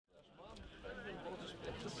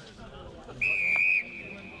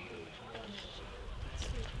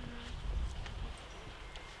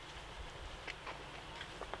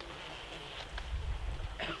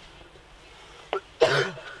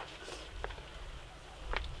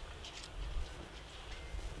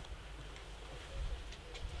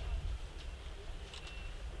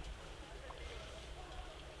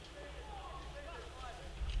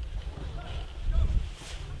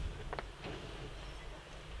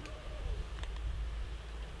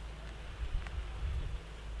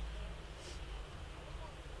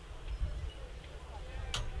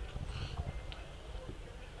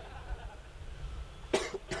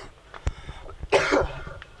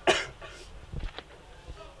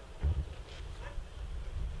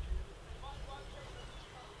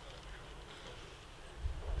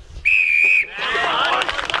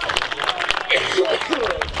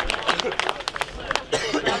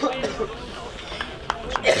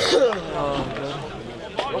You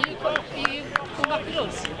come back with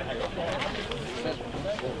us?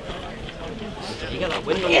 You got that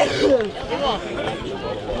window.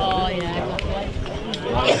 Oh, yeah.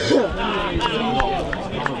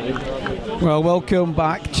 Well, welcome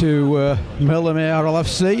back to Millom B.A.R.L.A,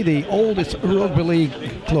 the oldest rugby league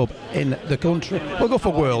club in the country. We'll go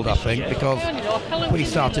for world, I think, because we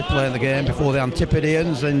started playing the game before the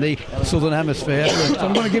Antipodeans in the Southern Hemisphere. So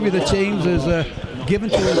I'm going to give you the teams as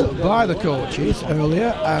given to us by the coaches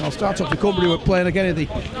earlier, and I'll start off with Cumbria. We're playing again in the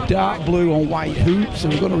dark blue and white hoops,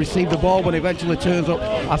 and we're going to receive the ball when it eventually turns up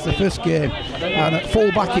as the first game. And at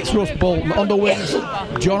full back it's Russ Bolton, on the wings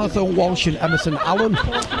Jonathan Walsh and Emerson Allen,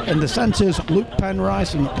 in the centres Luke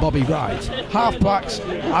Penrice and Bobby Wright, half backs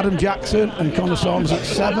Adam Jackson and Connor Saunders at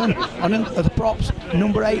 7, and in at the props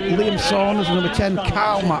number 8 Liam Saunders and number 10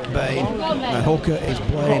 Carl McBain, and hooker is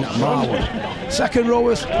Blaine Marwood. Second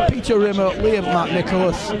rowers Peter Rimmer, Liam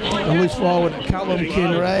Nicholas, and loose forward Callum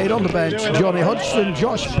Kinraid. On the bench Johnny Hodgson,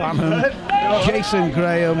 Josh Panham, Jason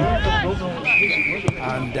Graham,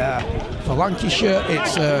 and for Lancashire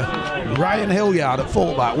it's Ryan Hilliard at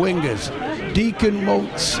fullback. Wingers Deacon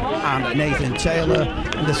Monks and Nathan Taylor.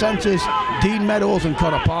 In the centres Dean Meadows and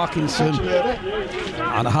Connor Parkinson,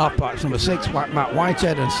 and the halfbacks number 6 Matt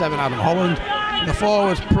Whitehead and 7 Adam Holland. The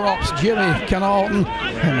forwards props Jimmy Canalton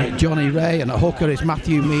and Johnny Ray, and the hooker is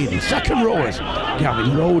Matthew Mead. And second rowers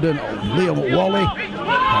Gavin Roden, Liam Wally,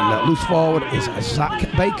 and loose forward is Zach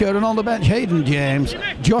Baker, and on the bench Hayden James,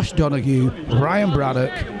 Josh Donoghue, Ryan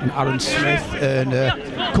Braddock and Aaron Smith. And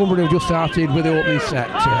Cumbria have just started with the opening set.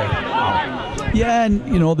 Yeah, and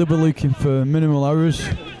you know they'll be looking for minimal errors,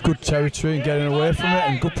 good territory and getting away from it,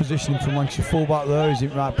 and good positioning from Lancashire fullback there. He's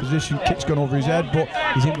in right position, kick's gone over his head, but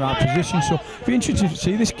he's in right position. So if you're interested to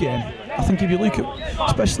see this game, I think if you look at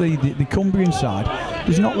especially the Cumbrian side,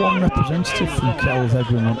 there's not one representative from Kells,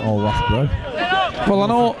 Egremont or Loughborough.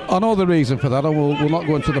 Well, I know the reason for that, and we'll not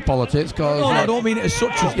go into the politics, because I don't mean it as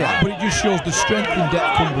such as that, but it just shows the strength and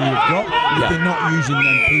depth Cumbria have got if they're not using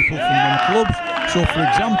them people from them clubs. So for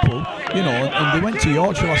example, you know, and they went to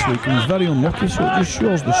Yorkshire last week and was very unlucky, so it just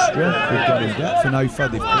shows the strength they've got in depth and how far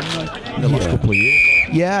they've come in the last couple of years.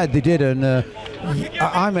 Yeah, they did, and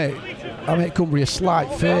I make Cumbria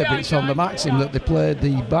slight favourites on the maxim that they played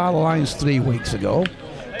the B.A.R.L.A Lions 3 weeks ago.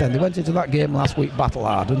 Then they went into that game last week battle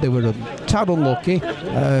hard, and they were a tad unlucky.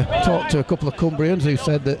 Talked to a couple of Cumbrians who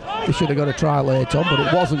said that they should have got a try late on, but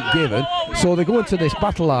it wasn't given. So they go into this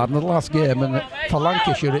battle hard in the last game, and for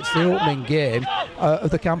Lancashire it's the opening game of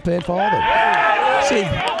the campaign for them. See, you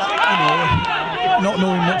know, not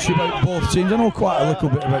knowing much about both teams, I know quite a little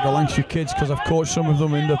bit about the Lancashire kids because I've coached some of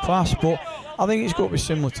them in the past, but I think it's got to be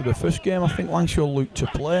similar to the first game. I think Lancashire will look to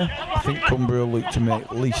play. I think Cumbria will look to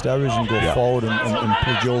make least errors and go forward and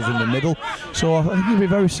play goals in the middle. So I think it'll be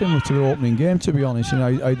very similar to the opening game, to be honest,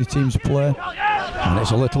 and how the teams play. And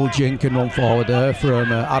it's a little jink and run forward there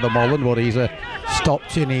from Adam Holland, but he's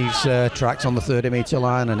stopped in his tracks on the 30-metre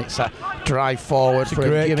line, and it's a drive forward for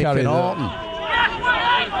Jimmy Norton.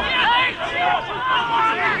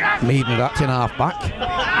 Meaden acting half back.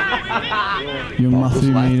 Young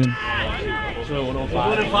Matthew Meaden.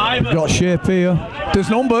 We've got shape here. There's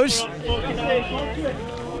numbers.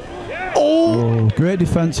 Oh, great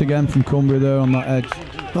defence again from Cumbria there on that edge.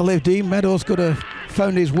 Well, if Dean Meadows could have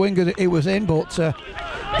found his winger, it was in, but I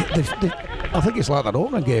think it's like that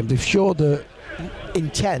opening game. They've showed the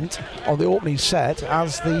intent on the opening set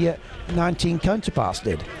as the 19 counterparts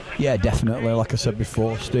did. Yeah, definitely. Like I said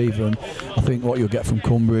before, Stephen, I think what you'll get from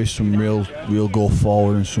Cumbria is some real go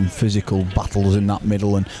forward and some physical battles in that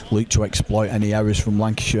middle, and look to exploit any errors from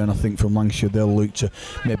Lancashire. And I think from Lancashire they'll look to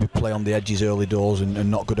maybe play on the edges early doors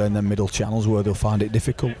and not go down their middle channels where they'll find it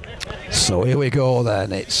difficult. So here we go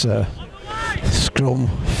then. It's scrum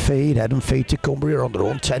feed, head and feed to Cumbria on their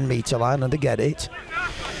own 10-metre line, and they get it.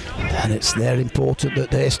 And it's there important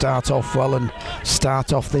that they start off well and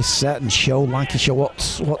start off this set and show Lancashire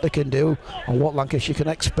what they can do and what Lancashire can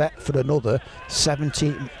expect for another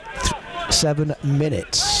 77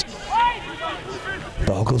 minutes.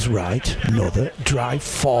 Ball goes right, another drive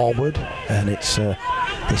forward, and it's they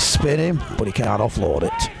spin him, but he can't offload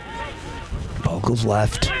it. Ball goes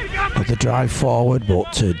left, another drive forward,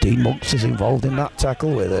 but Dean Monks is involved in that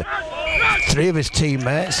tackle with 3 of his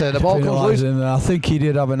teammates. The ball comes loose. I think he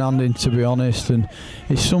did have an hand in, to be honest, and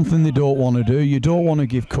it's something they don't want to do. You don't want to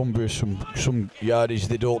give Cumbria some yardage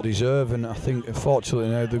they don't deserve, and I think unfortunately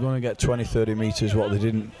now they're going to get 20-30 metres what they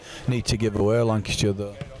didn't need to give away, Lancashire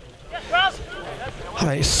though.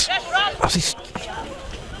 That's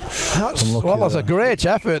a great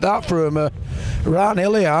effort that from Ryan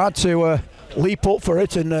Hilliard to leap up for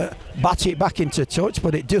it and bat it back into touch,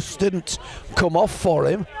 but it just didn't come off for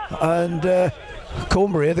him. And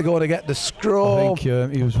Cumbria, they're going to get the scrum. I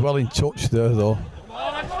think he was well in touch there, though.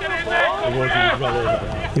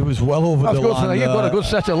 He was well over the line. You've got a good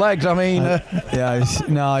set of legs. I mean,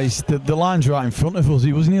 the line's right in front of us.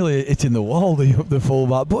 He was nearly hitting the wall, the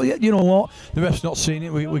fullback. But yeah, you know what? The ref's not seen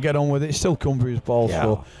it. We get on with it. It's still Cumbria's ball,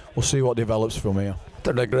 so we'll see what develops from here.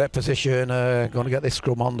 They're in a great position, going to get this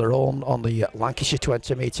scrum on their own on the Lancashire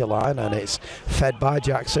 20-metre line, and it's fed by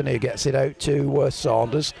Jackson, who gets it out to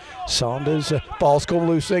Saunders. Saunders, ball's come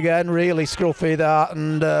loose again, really scruffy that,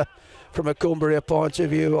 and from a Cumbria point of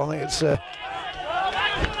view, I think it's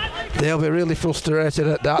they'll be really frustrated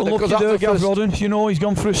at that. Well, look at Gav Rodden, you know, he's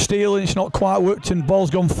gone for a steal and it's not quite worked and ball's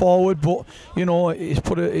gone forward, but you know,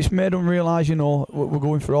 it's made them realise, you know, we're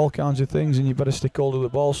going for all kinds of things and you better stick hold of the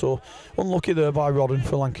ball. So unlucky there by Rodden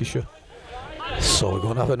for Lancashire. So we're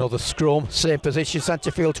going to have another scrum, same position, centre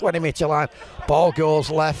field, 20-metre line. Ball goes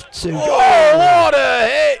left to. Oh, what a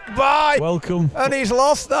hit by! Welcome. And he's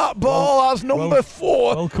lost that ball as number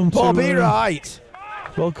 4. Welcome, Bobby Wright.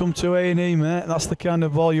 Welcome to A&E, mate. That's the kind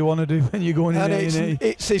of ball you want to do when you're going in A&E.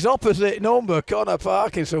 It's his opposite number, Connor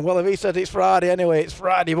Parkinson. Well, if he said it's Friday anyway, it's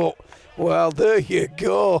Friday, but, well, there you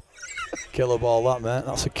go. Killer ball, that, mate.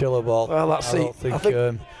 That's a killer ball. Well, that's I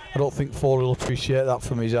don't think Ford will appreciate that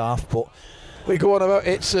from his half, but we go on about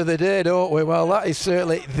hits of the day, don't we? Well, that is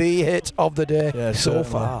certainly the hit of the day so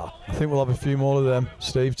far. I think we'll have a few more of them,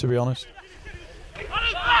 Steve, to be honest.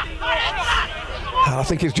 I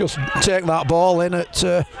think he's just taken that ball in at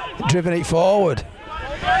driven it forward.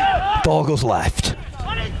 Ball goes left.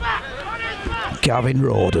 Gavin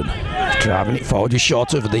Roden driving it forward, just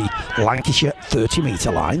short of the Lancashire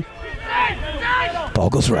 30-metre line.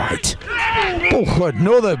 Ball goes right. Oh,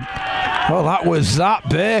 another. Well, that was Zach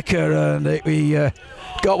Baker, and we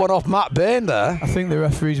got one off Matt Bain there. I think the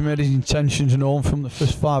referee's made his intentions known from the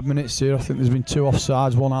first 5 minutes here. I think there's been 2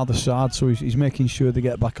 offsides, 1 either side, so he's making sure they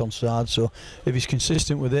get back on side. So if he's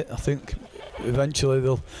consistent with it, I think eventually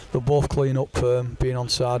they'll both clean up being on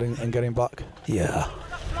side and getting back. Yeah,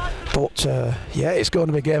 but yeah, it's going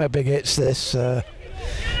to be a game of big hits this.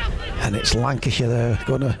 And it's Lancashire, they're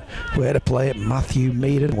going to way to play it. Matthew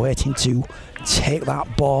Meaden waiting to take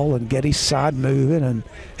that ball and get his side moving, and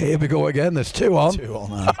here we go again. There's 2 on. 2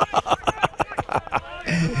 on.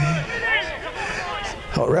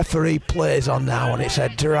 Referee plays on now, and it's a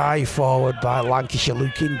drive forward by Lancashire,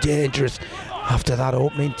 looking dangerous after that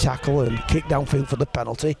opening tackle and kick downfield for the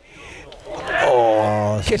penalty.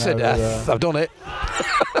 Oh, kiss of death! I've done it.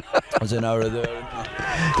 There's an error there.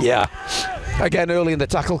 Yeah. Again, early in the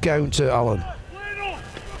tackle count, Alan.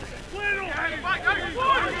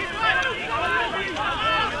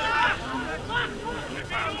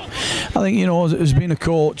 I think, you know, as being a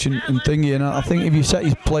coach and thingy, and I think if you set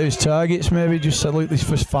your players targets, maybe just say, look, these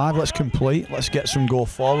first 5, let's complete, let's get some go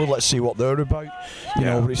forward, let's see what they're about. You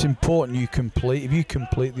know, but it's important you complete. If you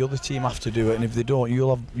complete, the other team have to do it, and if they don't,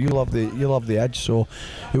 you'll have the edge. So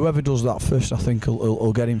whoever does that first, I think,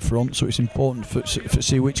 will get in front. So it's important for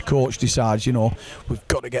see which coach decides, you know, we've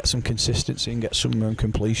got to get some consistency and get some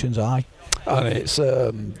completions. Aye. And it's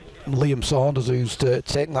Liam Saunders who's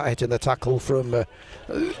taken that hit in the tackle from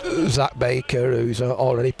Zach Baker, who's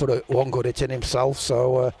already put 1 good hit in himself.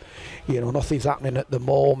 So you know, nothing's happening at the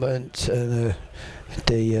moment. The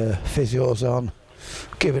physio's on,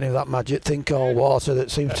 giving him that magic thing called water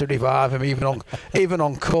that seems to revive him even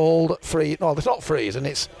on cold freeze. No, it's not freezing.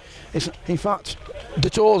 It's in fact, the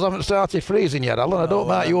toes haven't started freezing yet, Alan. I don't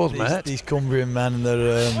like yours, mate. These Cumbrian men,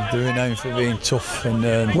 they're renowned for being tough and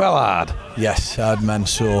well hard. Yes, hard men.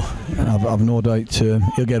 So I've no doubt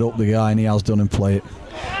he'll get up the guy, and he has done and play it.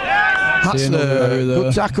 That's a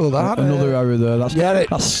good tackle, that. Another error there.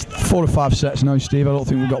 That's 4 or 5 sets now, Steve. I don't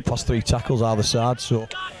think we've got past 3 tackles either side. So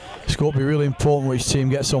it's going to be really important which team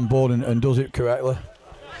gets on board and does it correctly.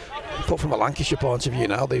 But from a Lancashire point of view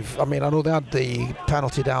now, I know they had the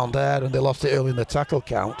penalty down there and they lost it early in the tackle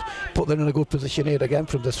count, but they're in a good position here again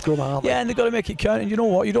from the scrum, aren't they? Yeah, and they've got to make it count. And you know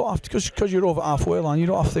what? You don't have to, because you're over halfway line, you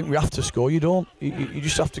don't have to think we have to score. You don't. You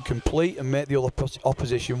just have to complete and make the other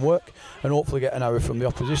opposition work and hopefully get an error from the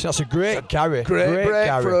opposition. That's a great carry. Great break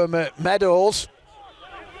carry from Meadows.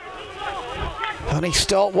 And he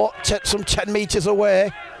stopped, some 10 metres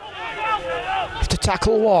away to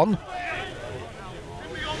tackle 1.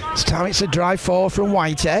 This time it's a drive forward from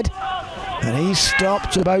Whitehead, and he's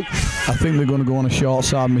stopped about. I think they're going to go on a short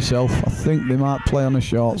side myself. I think they might play on a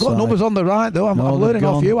short side. Got numbers on the right though. I'm learning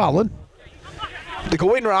off you, Alan. They're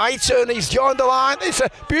going right, and he's joined the line. It's a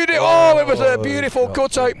beautiful. Oh, it was a beautiful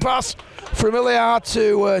cutout pass familiar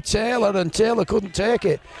to Taylor, and Taylor couldn't take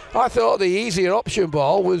it. I thought the easier option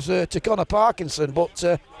ball was to Connor Parkinson, but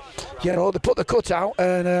you know, they put the cut out,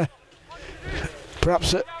 and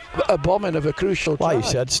perhaps a bombing of a crucial try. Like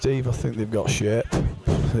you said, Steve, I think they've got shape.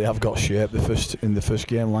 They have got shape. In the first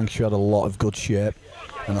game, Lancashire had a lot of good shape,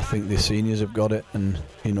 and I think the seniors have got it. And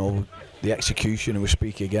you know, the execution, and we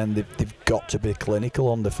speak again, they've got to be clinical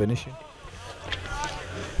on the finishing.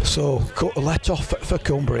 So let off for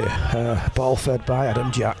Cumbria, ball fed by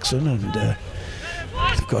Adam Jackson, and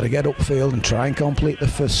they've got to get upfield and try and complete the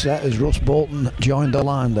first set as Russ Bolton joined the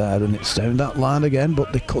line there, and it's down that line again,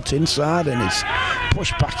 but they cut inside and he's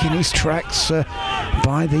pushed back in his tracks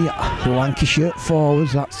by the Lancashire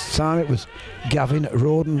forwards. That time it was Gavin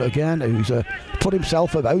Roden again, who's put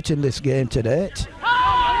himself about in this game to date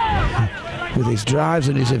with his drives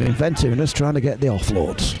and his inventiveness, trying to get the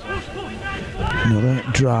offloads. Another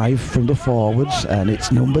drive from the forwards, and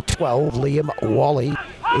it's number 12, Liam Wally,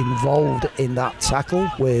 involved in that tackle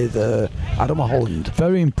with Adam Holland.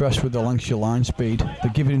 Very impressed with the Lancashire line speed.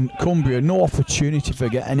 They're giving Cumbria no opportunity to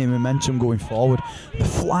get any momentum going forward. They're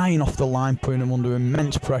flying off the line, putting them under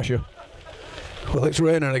immense pressure. Well, it's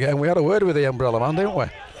raining again. We had a word with the umbrella man, didn't we?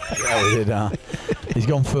 Yeah, we did. He's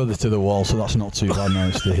gone further to the wall, so that's not too bad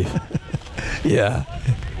now, Steve. Yeah.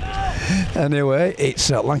 Anyway, it's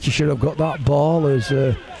Lancashire have got that ball as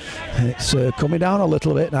it's coming down a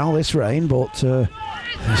little bit now, this rain, but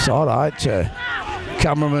it's all right.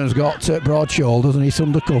 Cameraman's got broad shoulders and he's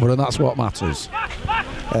undercover, and that's what matters.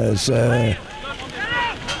 As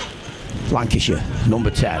Lancashire, number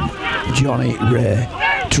 10, Johnny Ray,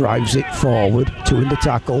 drives it forward, two in the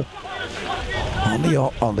tackle.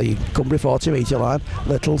 On the Cumbria 40 metre line,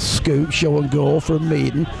 little scoop, show and go from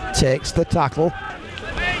Meaden, takes the tackle.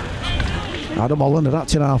 Adam Holland at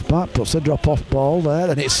acting half back, puts a drop off ball there,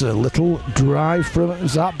 and it's a little drive from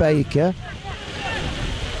Zach Baker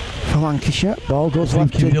for Lancashire. Ball goes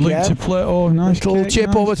left again. To play. Oh, nice little kick, chip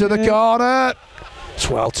nice over to kick. the corner. It's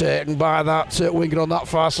well taken by that winger on that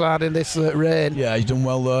far side in this rain. Yeah, he's done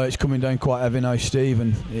well there. It's coming down quite heavy now, Steve,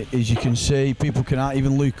 and as you can see, people cannot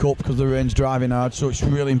even look up because the rain's driving hard, so it's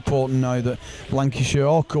really important now that Lancashire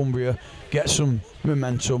or Cumbria get some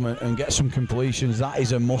momentum and get some completions. That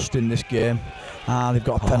is a must in this game. They've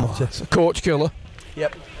got a penalty. It's a coach killer.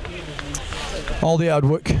 Yep. All the hard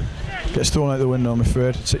work gets thrown out the window, I'm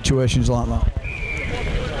afraid, situations like that.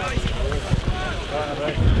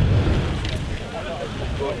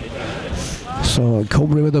 So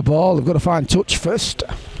Cumbria with the ball, they've got to find touch first.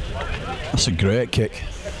 That's a great kick.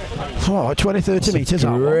 Oh, 20-30 metres.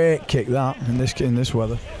 Great kick that in this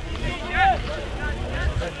weather.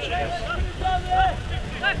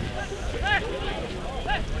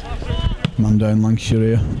 Man down Lancashire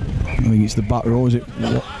here. I think it's the back row, is it?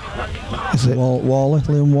 Is it? Liam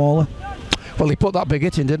Wally. Well, he put that big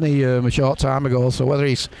hit in, didn't he, a short time ago, so whether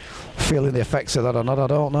he's feeling the effects of that or not, I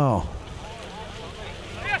don't know.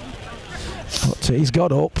 But he's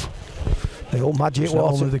got up. The old magic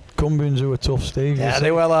water. The Cumbrians who are tough, Steve. Yeah,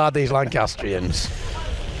 they well are, these Lancastrians.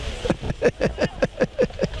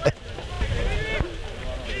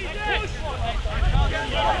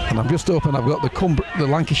 And I'm just hoping I've got the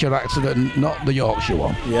Lancashire accent, not the Yorkshire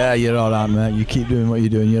one. Yeah, you're all right, mate. You keep doing what you're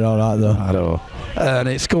doing. You're all right, though. I know. And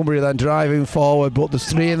it's Cumbria then driving forward, but there's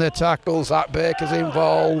three in the tackles. Zach Baker's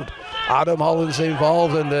involved, Adam Holland's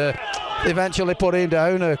involved, and they eventually put him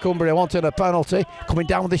down. Cumbria wanted a penalty, coming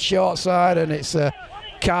down the short side, and it's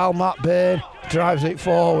Carl Matt Bain drives it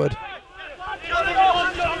forward.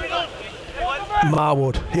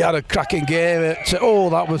 Marwood, he had a cracking game.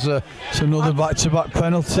 That was it's another back-to-back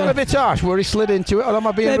penalty. Is that a bit harsh where he slid into it, or am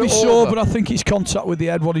I being maybe so, over? but I think it's contact with the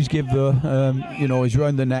head what he's give there. You know, he's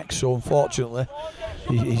round the neck, so unfortunately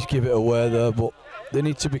he's give it away there. But they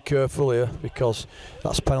need to be careful here because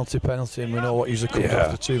that's penalty, and we know what usually comes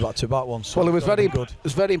after two back-to-back ones. So well, it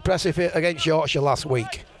was very impressive against Yorkshire last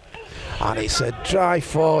week, and it's a drive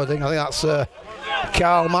forward. I think that's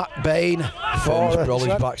Carl Matt Bain.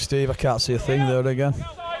 B.A.R.L.A's back, Steve. I can't see a thing there again.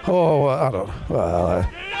 Oh, I don't know.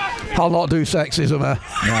 Well, I'll not do sexism.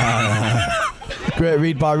 Nah. Great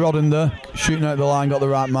read by Rodden there. Shooting out the line, got the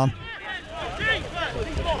right man.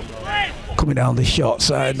 Coming down the short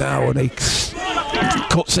side now, and he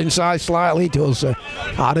cuts inside slightly, does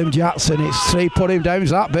Adam Jackson. It's three, put him down.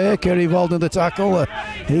 Zach Baker involved in the tackle.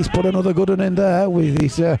 He's put another good one in there with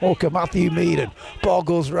his hooker Matthew Meaden. Ball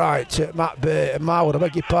goes right to Marwood, I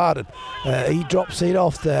beg your pardon. He drops it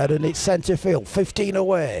off there, and it's centre field, 15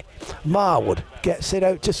 away. Marwood gets it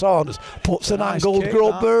out to Saunders, puts an angled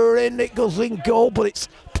grubber in. It goes in goal, but it's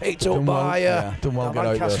picked up by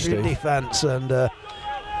Lancastrian defence, and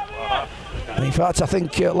And in fact, I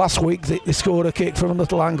think last week they scored a kick from a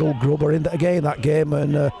little angle grubber in that game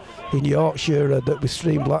in Yorkshire that was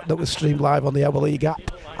streamed live on the Our League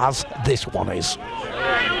app, as this one is.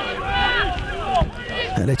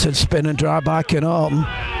 And it's a spin and drive by Norton.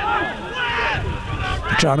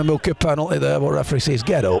 Trying to milk a penalty there, but referee says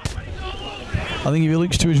get up. I think if he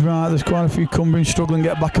looks to his right, there's quite a few Cumbrians struggling to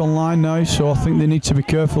get back online now, so I think they need to be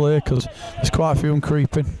careful here because there's quite a few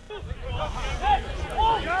creeping.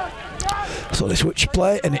 So they switch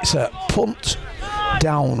play and it's a punt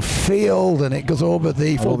downfield and it goes over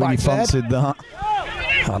the fullback's head. I think he fancied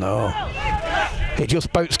that. I know. It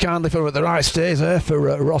just bounced kindly for the right stays there for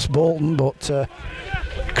Ross Bolton, but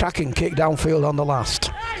cracking kick downfield on the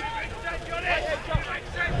last.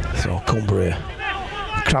 So Cumbria,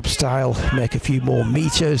 crab style, make a few more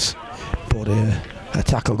metres, but a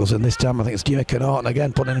tackle goes in this time. I think it's Jimmy Norton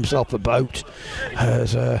again putting himself about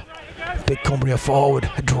as big Cumbria forward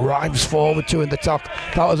drives forward to in the tackle.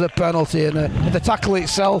 That was a penalty, and the tackle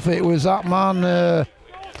itself, it was that man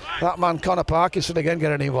Connor Parkinson again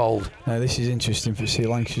getting involved. Now this is interesting for see.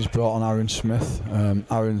 Lancashire's brought on Aaron Smith.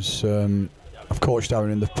 Aaron's I've coached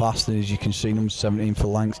Aaron in the past, and as you can see, number 17 for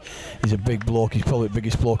Lancs. He's a big bloke. He's probably the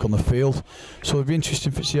biggest bloke on the field. So it'll be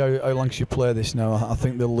interesting to see how Lancashire play this now. I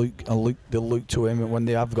think they'll look to him, and when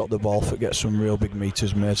they have got the ball, for get some real big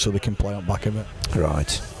meters made so they can play on back of it.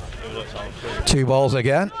 Right. 2 balls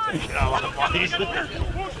again.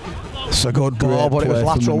 It's a good ball, but it was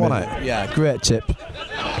lateral, wasn't it? Yeah, great tip.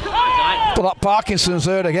 But that Parkinson's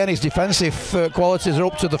there again. His defensive qualities are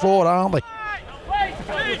up to the fore, aren't they?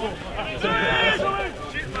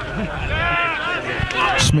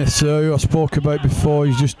 Smith, who I spoke about before,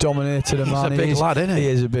 he's just dominated a man. He's a big lad, isn't he? He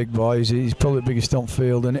is a big boy. He's probably the biggest on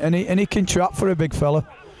field, and he can trap for a big fella.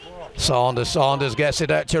 Saunders gets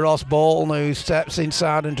it out to Ross Bolton, who steps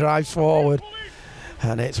inside and drives forward.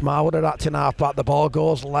 And it's Marwood acting half back. The ball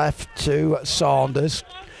goes left to Saunders.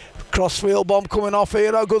 Crossfield bomb coming off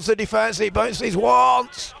here. How good's the defence? He bounces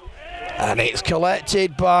once. And it's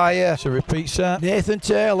collected by it's a repeat set. Nathan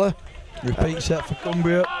Taylor. Repeat set for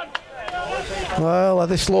Cumbria. Well, are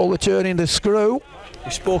they slowly turning the screw?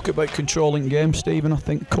 We spoke about controlling games, Stephen. I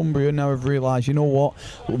think Cumbria now have realised, you know what,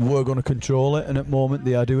 we're going to control it, and at the moment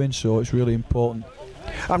they are doing so. It's really important.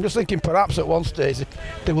 I'm just thinking perhaps at one stage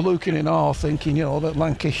they were looking in awe, thinking, you know, that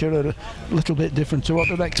Lancashire are a little bit different to what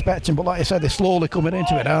they're expecting, but like I said, they're slowly coming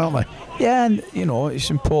into it, aren't they? Yeah, and you know, it's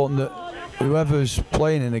important that whoever's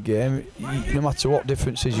playing in a game, no matter what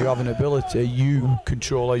differences you have in ability, you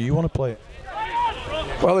control how you want to play it.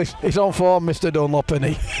 Well, he's on form, Mr. Dunlop, isn't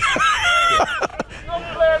he?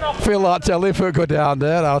 Feel like telling him go down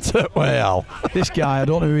there out at well. This guy, I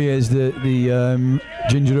don't know who he is, the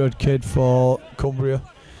ginger-haired kid for Cumbria.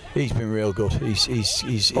 He's been real good. He's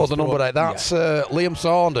the number 8. That's Liam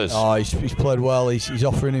Saunders. Oh, he's played well. He's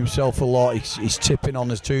offering himself a lot. He's tipping on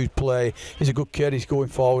his 2 play. He's a good kid. He's going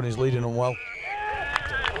forward. He's leading them well.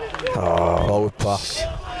 Forward pass.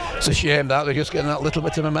 It's a shame that they're just getting that little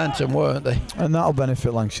bit of momentum, weren't they? And that'll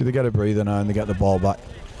benefit Lancashire. They get a breather now and they get the ball back.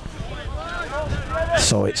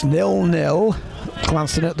 So it's 0-0.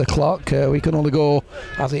 Glancing at the clock, we can only go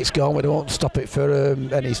as it's gone. We don't stop it for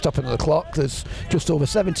any stopping of the clock. There's just over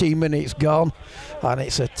 17 minutes gone, and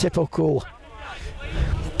it's a typical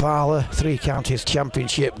B.A.R.L.A 3 Counties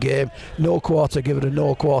Championship game. No quarter given and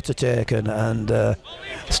no quarter taken, and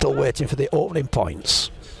still waiting for the opening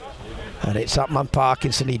points. And it's that man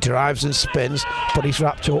Parkinson. He drives and spins, but he's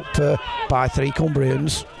wrapped up by 3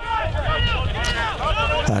 Cumbrians.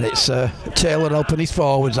 And it's Taylor helping his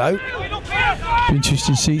forwards out.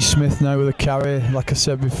 Interesting to see Smith now with a carry. Like I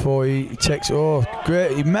said before, he takes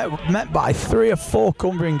great. He met by 3 or 4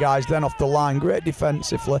 Cumbrian guys then off the line. Great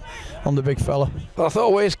defensively on the big fella. Well, I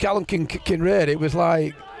thought Wes Callum Kinraid, it was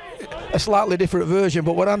like a slightly different version,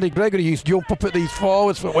 but when Andy Gregory used to jump up at these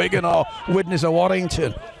forwards for Wigan or Widnes or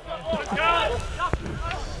Warrington.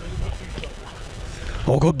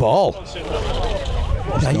 Oh, good ball.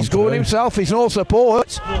 Now he's going himself, he's no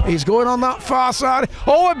support. He's going on that far side.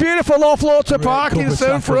 Oh, a beautiful offload to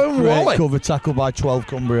Parkinson from Wally. Great cover tackle by 12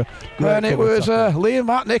 Cumbria. And it was Liam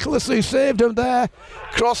McNicholas who saved him there.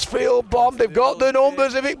 Crossfield bomb, they've got the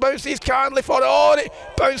numbers. If it bounces kindly for it, and it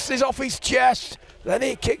bounces off his chest. Then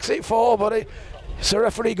he kicks it forward, but it's a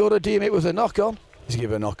referee going to deem it was a knock-on. He's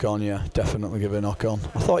given a knock-on, yeah, definitely give a knock-on.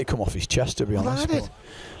 I thought he'd come off his chest, to be honest. I did.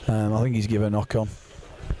 I think he's given a knock-on.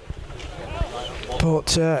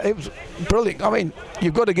 But it was brilliant. I mean,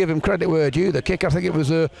 you've got to give him credit where due. The kick, I think it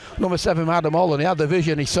was number 7, Adam Holland. He had the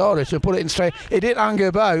vision, he saw it and put it in straight. He didn't hang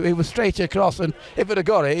about, it was straight across, and if it had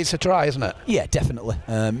got it, it's a try, isn't it? Yeah, definitely.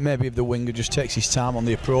 Maybe if the winger just takes his time on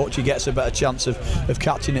the approach, he gets a better chance of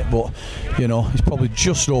catching it, but, you know, he's probably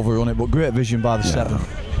just overrun it, but great vision by the 7.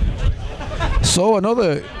 So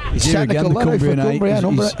another technical level for Cumbria.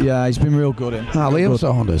 He's been real good in. Liam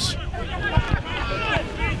Saunders.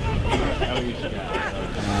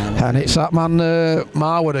 And it's that man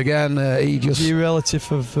Marwood again. Is he a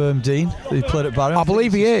relative of Dean? He played at B.A.R.L.A. I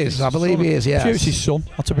believe he is. Yes. It's his son.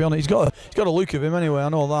 To be honest, he's got a look of him anyway. I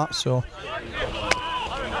know that. So.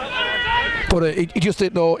 But he just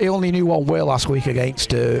didn't know. He only knew one way last week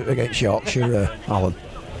against Yorkshire, Alan.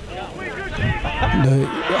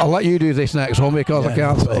 I'll let you do this next one because I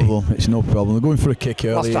can't see. It's no problem. They're going for a kick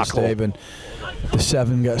early, Dave, and the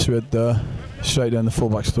 7 gets rid there, straight down the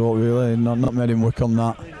fullback's throat. Really, not made him work on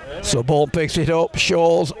that. So Ball picks it up,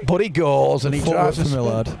 shows, but he goes and he tries to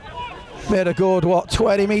spin. Made a good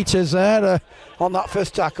 20 metres there on that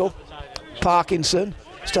first tackle. Parkinson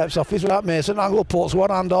steps off his right. Mason Angle puts one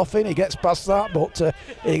hand off him. He gets past that, but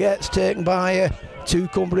he gets taken by 2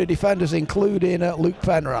 Cumbria defenders, including Luke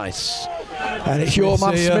Penrice. And it's your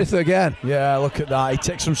man Smith again. Yeah, look at that. He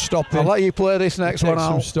takes some stopping. I'll let you play this next one out.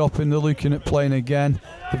 Some stopping. They're looking at playing again.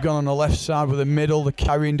 They've gone on the left side with the middle. They're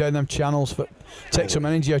carrying down them channels for take some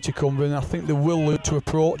energy out of Cumbria, and I think they will look to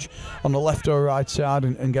approach on the left or right side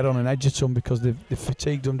and get on an edge of them because they've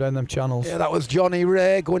fatigued them down them channels. Yeah, that was Johnny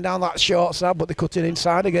Ray going down that short side, but they're cutting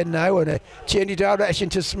inside again now and changing direction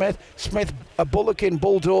to Smith. Smith a bullocking,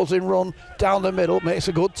 bulldozing run down the middle, makes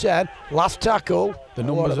a good 10. Last tackle. The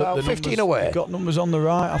numbers are 15 away. They've got numbers on the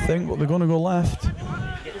right, I think, but they're going to go left.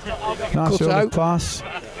 Nice early pass.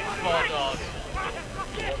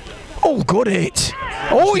 Oh, good hit.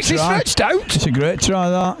 Oh, it's stretched out. It's a great try,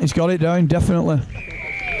 that. He's got it down, definitely.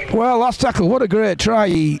 Well, last tackle, what a great try.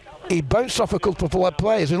 He bounced off a couple of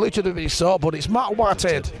players and looked at him, but it's Matt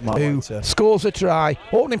Whitehead who scores a try.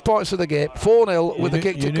 Opening points of the game, 4-0 with the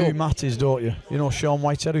kick to come. You know who Matt is, don't you? You know Sean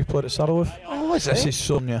Whitehead who played at Saddleworth? Oh, is he? That's his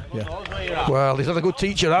son, yeah. Well, he's had a good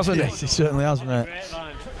teacher, hasn't he? Yes, he certainly has, mate.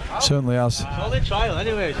 Certainly has. It's only trial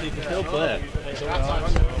anyway, so you can still play.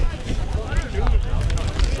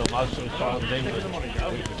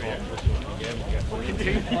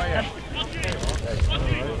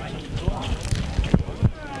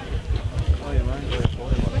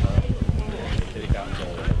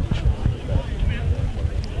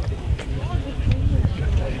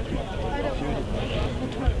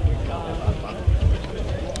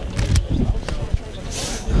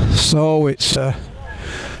 So it's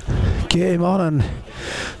game on, and I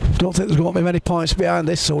don't think there's going to be many points behind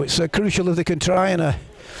this, so it's crucial if they can try and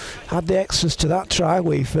add the extras to that try.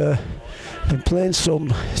 We've been playing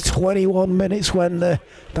some 21 minutes when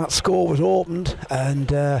that score was opened, and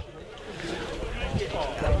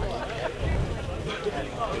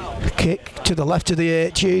kick to the left of the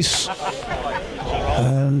H's,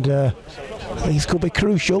 and these could be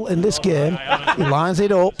crucial in this game. He lines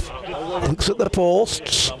it up, looks at the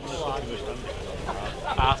posts.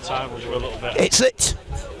 It's it.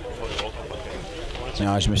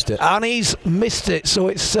 No, he's missed it. And he's missed it, so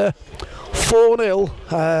it's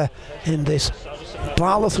 4-0 in this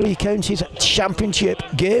B.A.R.L.A 3 Counties Championship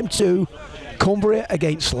Game 2, Cumbria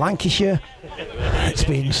against Lancashire. It's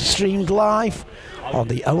been streamed live on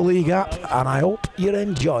the O-League app, and I hope you're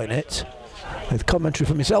enjoying it. With commentary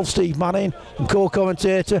from myself, Steve Manning, and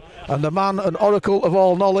co-commentator, and the man and oracle of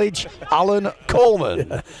all knowledge, Alan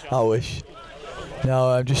Coleman. I wish.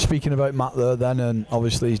 No, I'm just speaking about Matt there then, and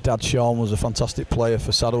obviously his dad Sean was a fantastic player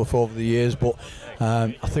for Saddleworth over the years, but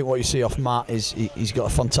I think what you see off Matt is he's got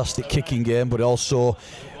a fantastic kicking game, but also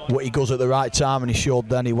what he does at the right time, and he showed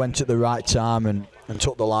then he went at the right time and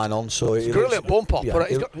took the line on. So it's a brilliant bump off, but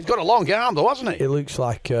he's got a long arm though, hasn't he? It looks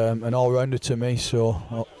like an all-rounder to me,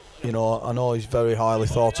 so you know, I know he's very highly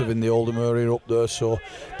thought of in the Oldham area up there, so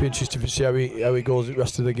be interested to see how he goes the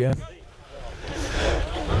rest of the game.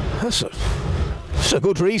 It's a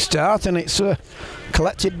good restart, and it's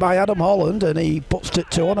collected by Adam Holland, and he puts it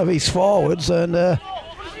to one of his forwards, and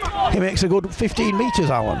he makes a good 15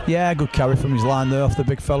 metres, Alan. Yeah, good carry from his line there off the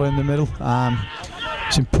big fella in the middle.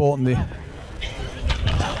 It's important.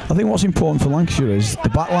 I think what's important for Lancashire is the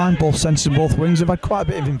back line, both centres and both wings have had quite a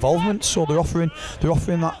bit of involvement, so they're offering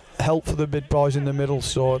that help for the big boys in the middle,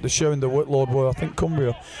 so they're showing the workload where I think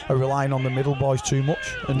Cumbria are relying on the middle boys too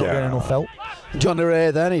much and not getting enough help. Johnny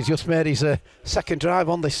Ray then, he's just made his second drive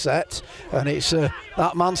on this set, and it's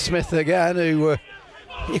that man Smith again who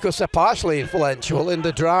you could say partially influential in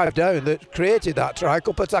the drive down that created that try. A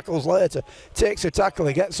couple of tackles later, takes a tackle,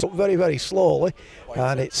 he gets up very, very slowly,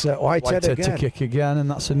 and it's Whitehead again. To kick again, and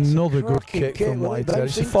that's another good kick from Whitehead.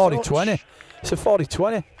 It's a 40-20. It's a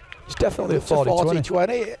 40-20. It's definitely a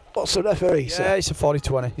 40-20. What's the referee say? Yeah, it's a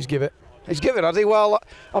 40-20. He's give it. He's given, has he? Well,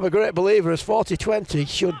 I'm a great believer as 40-20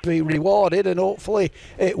 should be rewarded, and hopefully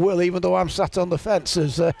it will, even though I'm sat on the fence.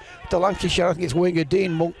 As the Lancashire, I think it's winger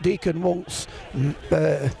Deacon Monks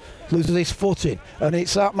loses his footing, and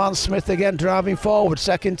it's that man Smith again driving forward.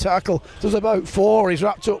 Second tackle. There's about 4. He's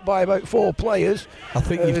wrapped up by about 4 players. I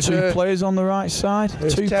think you've 2 players on the right side.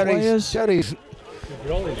 2 players. Terry's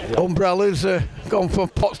Umbrella's gone from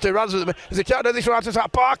pots to rads. As he turned to this right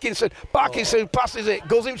side, Parkinson passes it,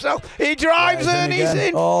 goes himself. He drives and he's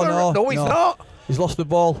in. Oh no, he's not. He's lost the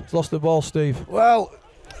ball. He's lost the ball, Steve. Well,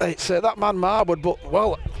 it's that man Marwood, but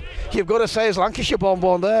well, you've got to say it's Lancashire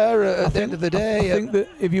bonbon there at the end of the day. I think that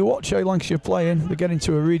if you watch how Lancashire playing, they get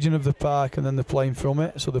into a region of the park and then they're playing from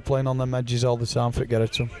it, so they're playing on them edges all the time for it to get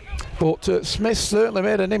at them. But Smith certainly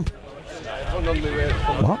made an impact.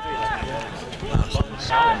 What?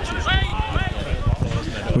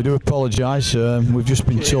 We do apologise. We've just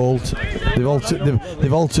been told they've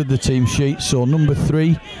altered the team sheet. So number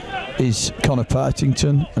 3 is Connor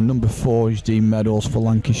Partington and number 4 is Dean Meadows for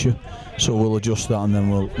Lancashire. So we'll adjust that and then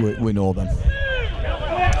we know them.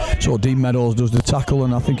 So Dean Meadows does the tackle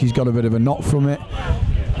and I think he's got a bit of a knock from it.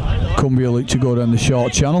 Cumbria look to go down the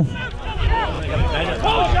short channel.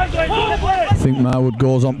 I think Marwood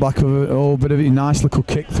goes on back of a bit of a nice little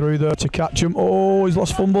kick through there to catch him. Oh, he's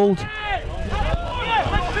lost fumbled.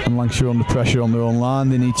 And Lancashire under pressure on their own line.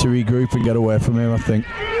 They need to regroup and get away from him, I think.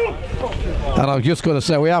 And I was just going to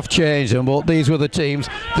say, we have changed them, but these were the teams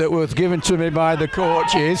that were given to me by the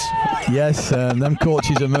coaches. Yes, them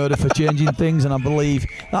coaches are murder for changing things, and I believe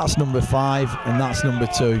that's number 5 and that's number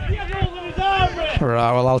 2.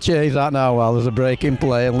 Right, well, I'll change that now while there's a break in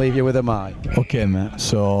play and leave you with a mic. Okay, mate.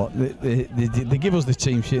 So they give us the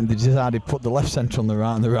team sheet and they decided to put the left centre on the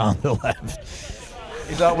right and the right on the left.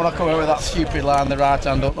 Is that when I come in with that stupid line, the right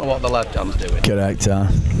hand don't know what the left hand's doing? Correct,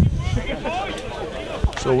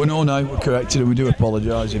 So we know now we're corrected and we do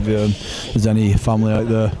apologise if there's any family out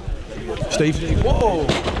there. Steve? Whoa!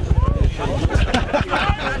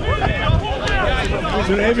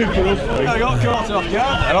 I got caught off guard.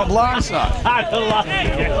 I got blindside.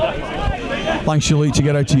 Lancashire League to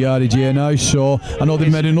get out to yardage here now, so I know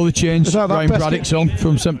they've made another change. Ryan Braddock's on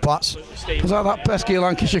from St Pat's. Was that pesky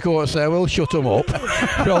Lancashire coach there? We'll shut them up.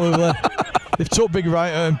 Probably. They've took Big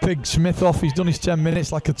Writer and Pig Smith off. He's done his 10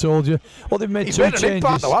 minutes, like I told you. Well, they've made 2 changes. An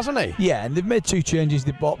impact though, hasn't he? Yeah, and they've made 2 changes.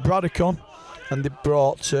 They brought Braddock on and they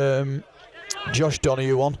brought Josh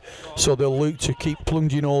Donoghue on, so they'll look to keep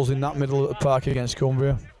plunging holes in that middle of the park against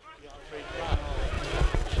Cumbria.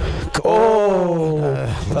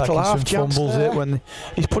 Parkinson fumbles it when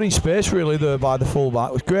he's put in space really there by the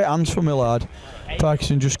fullback. With great hands from Millard,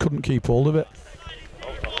 Parkinson just couldn't keep hold of it.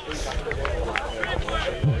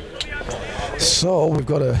 So we've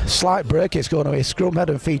got a slight break. It's going to be scrum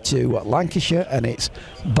head and feet to Lancashire, and it's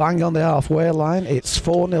bang on the halfway line. It's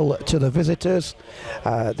 4-0 to the visitors.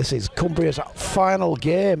 This is Cumbria's final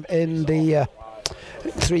game in the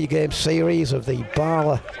 3-game series of the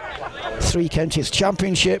B.A.R.L.A 3 Counties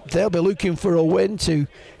Championship. They'll be looking for a win to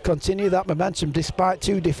continue that momentum despite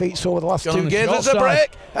 2 defeats over the last 2 games. There's a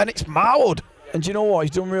break, and it's Marwood. And do you know what?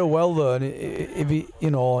 He's done real well there. And if he, you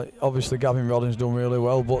know, obviously Gavin Rodden's done really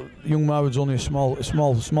well, but young Marwood's only a small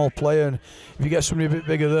player. And if you get somebody a bit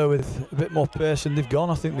bigger there with a bit more pace, and they've gone,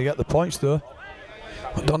 I think they get the points there.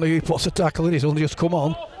 I don't know who puts the tackle in. He's only just come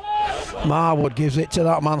on. Marwood gives it to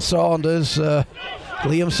that man Saunders,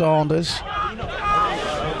 Liam Saunders.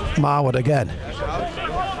 Marwood again.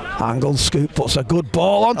 Angled scoop, puts a good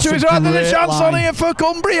ball onto his right. There's a chance on here for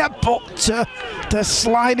Cumbria, but the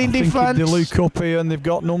sliding defence. If they look up here and they've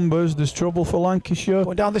got numbers, there's trouble for Lancashire.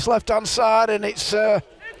 Going down this left-hand side, and it's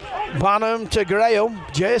Banham to Graham,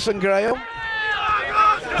 Jason Graham.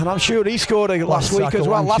 And I'm sure he scored last week as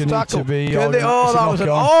well. Last tackle. That was an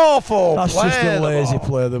awful play. That's just a lazy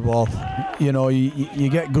play of the ball. You know, you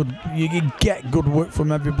get good work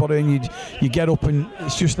from everybody, and you get up, and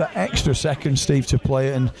it's just that extra second, Steve, to play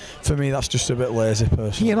it. And for me, that's just a bit lazy,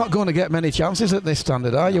 personally. You're not going to get many chances at this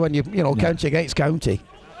standard, are you? When you know, county against county.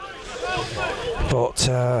 But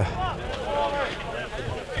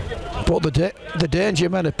the danger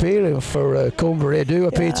men appearing for Cumbria do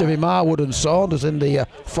appear to be Marwood and Saunders in the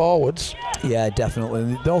forwards. Yeah, definitely.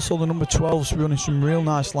 And also the number 12's running some real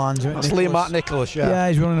nice lines. That's Liam Nicholas, yeah. Yeah,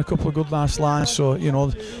 he's running a couple of good nice lines, so, you know,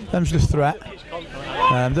 them's the threat.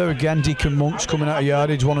 There again, Deacon Monk's coming out of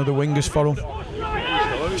yardage, one of the wingers for him.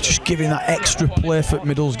 just giving that extra play for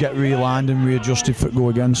middles get realigned and readjusted for go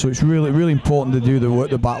again. So it's really important to do the work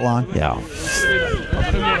the back line. Yeah.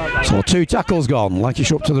 So 2 tackles gone.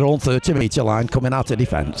 Lancashire up to their own 30-metre line, coming out of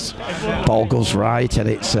defence. Ball goes right, and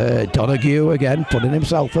it's Donoghue again, putting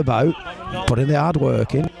himself about, putting the hard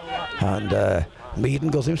work in. And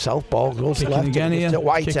Meaden goes himself, ball goes Kicking left again here. to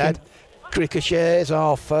Whitehead. Ricochets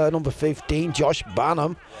off number 15, Josh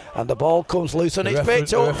Banham, and the ball comes loose and it's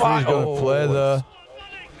picked up by... going to play there.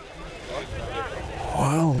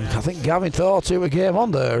 Well, I think Gavin thought he was game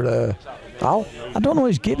on there, Al. I don't know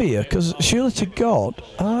his give here, because surely to God,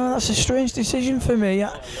 that's a strange decision for me.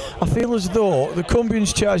 I feel as though the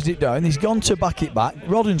Cumbrians charged it down, he's gone to back it back,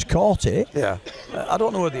 Rodden's caught it. Yeah. I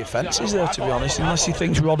don't know where the offence is there, to be honest, unless he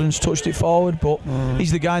thinks Rodden's touched it forward, but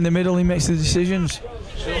he's the guy in the middle, he makes the decisions.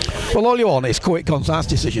 Well, all you want is quick, concise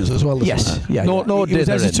decisions as well. Yes, yeah. No, he was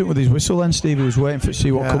hesitant with his whistle then, Steve. He was waiting to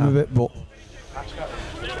see what come of it, but...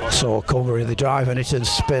 So Cumbria, they drive and it and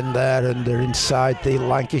spin there, and they're inside the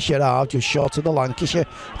Lancashire half, just short of the Lancashire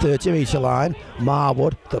 30-metre line.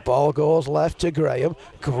 Marwood, the ball goes left to Graham.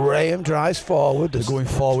 Graham drives forward. They're going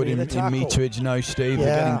forward in meterage now, Steve.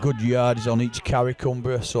 They're getting good yards on each carry,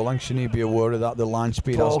 Cumbria, so Lancashire need to be aware of that. The line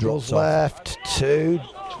speed has dropped off. Left to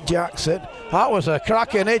Jackson. That was a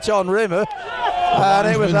cracking hit on Rimmer. And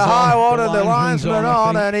it was a high one, and the linesman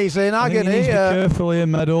on, and he's in agony. He needs to be careful here,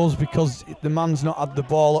 Meadows, because the man's not had the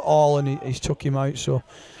ball at all, and he's took him out. So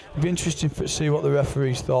it'd be interesting to see what the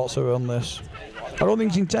referee's thoughts are on this. I don't think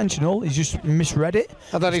it's intentional. He's just misread it.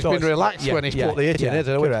 And then he's been relaxed when he's put the hit in,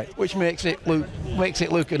 isn't it? Which makes it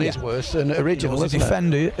look and is worse than original. As a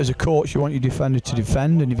defender, as a coach, you want your defender to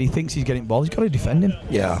defend, and if he thinks he's getting ball, he's got to defend him.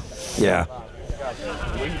 Yeah.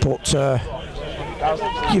 But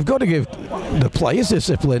you've got to give the players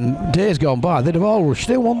discipline. Days gone by, they'd have all rushed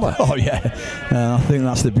in, wouldn't they? Oh yeah, I think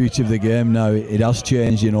that's the beauty of the game now. It has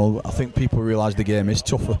changed, you know. I think people realise the game is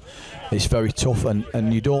tougher. It's very tough,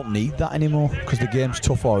 and you don't need that anymore because the game's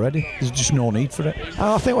tough already. There's just no need for it. And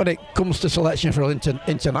I think when it comes to selection for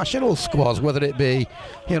international squads, whether it be,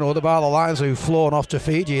 the B.A.R.L.A Lions who've flown off to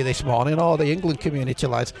Fiji this morning, or the England community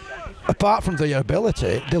Lions, apart from their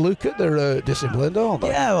ability, they look at their discipline, don't they?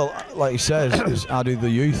 Yeah, well, like you said, I do the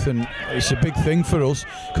youth, and it's a big thing for us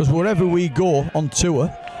because wherever we go on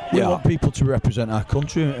tour, we want people to represent our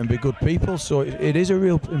country and be good people. So it is a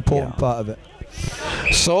real important part of it.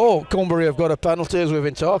 So Cumbria have got a penalty, as we've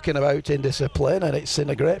been talking about, in discipline, and it's in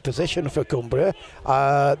a great position for Cumbria.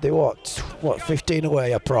 They what 15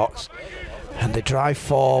 away approx, and they drive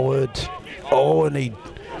forward. Oh, and he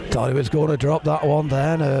thought he was going to drop that one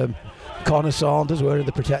then. Connor Saunders wearing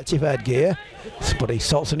the protective headgear, but he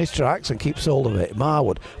stops in his tracks and keeps hold of it.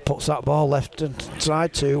 Marwood puts that ball left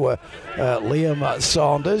side to Liam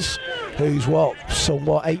Saunders, who's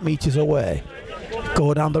somewhat 8 metres away.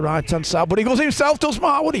 Go down the right hand side, but he goes himself, does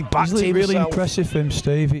Marwood. He backs himself. Really impressive for him,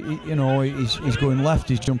 Steve. He's going left,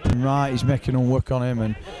 he's jumping right, he's making them work on him,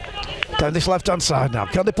 and down this left hand side now.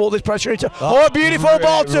 Can they pull this pressure into? A beautiful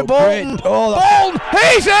ball to Bolton. Bolton,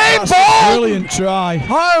 he's in. Bolton, brilliant try.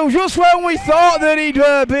 Oh, just when we thought that he'd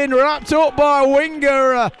been wrapped up by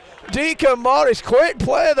winger Deacon Morris, quick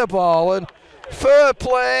play the ball, and fair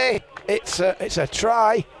play. It's a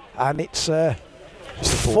try, and it's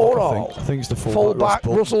 4-all. I think it's the fullback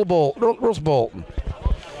Russ Bolton.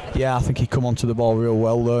 Yeah, I think he come onto the ball real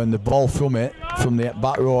well there, and the ball from the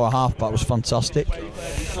back row or half back was fantastic.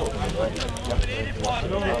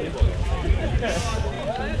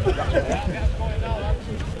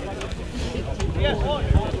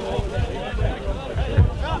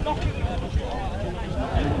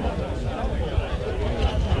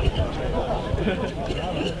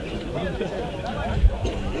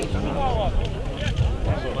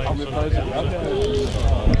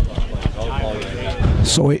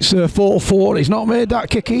 So it's 4-4. He's not made that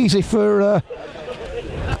kick easy for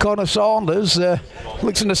Connor Saunders.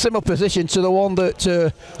 Looks in a similar position to the one that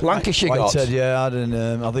Lancashire got.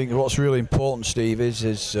 And I think what's really important, Steve,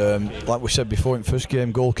 is like we said before in first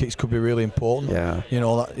game, goal kicks could be really important. Yeah.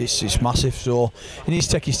 It's massive. So he needs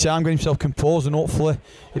to take his time, get himself composed, and hopefully,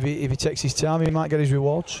 if he takes his time, he might get his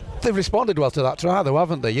rewards. They've responded well to that try, though,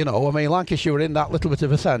 haven't they? Lancashire were in that little bit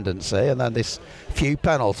of ascendancy, and then this few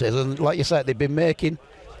penalties, and like you said, they've been making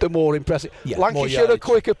the more impressive. Yeah, Lancashire are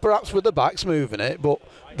quicker perhaps with the backs moving it, but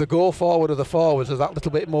the go forward of the forwards is that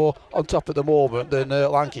little bit more on top at the moment than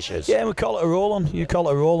Lancashire's. Yeah, we call it a roll on. You call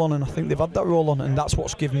it a roll on, and I think they've had that roll on, and that's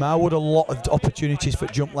what's given Marwood a lot of opportunities for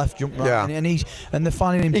jump left, jump right. Yeah. And they're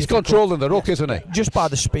finding him. He's controlling the ruck, isn't he? Just by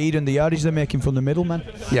the speed and the yardage they're making from the middlemen.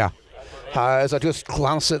 Yeah. As I just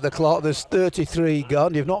glance at the clock, there's 33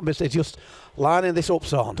 gone. You've not missed it. Just lining this up,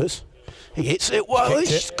 Saunders. He hits it well.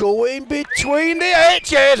 It's going between the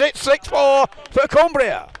edges. It's 6-4 for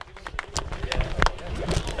Cumbria.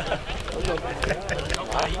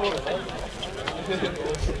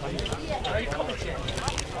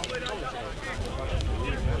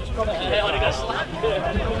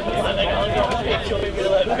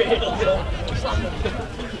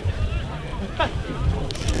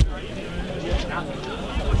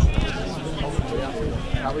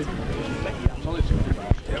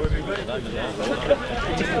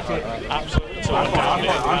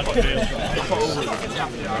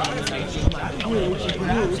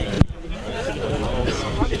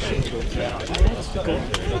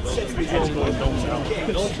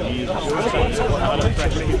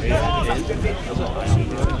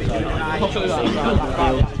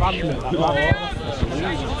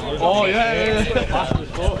 Oh yeah.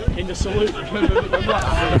 In the salute.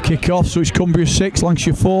 The kick off, so it's Cumbria 6,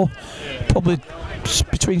 Lancashire 4. Probably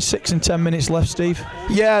between 6 and 10 minutes left, Steve.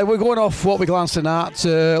 Yeah, we're going off what we're glancing at.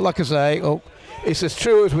 Like I say, it's as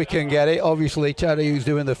true as we can get it. Obviously, Terry, who's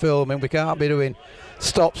doing the filming, we can't be doing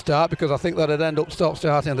stop-start because I think that'd end up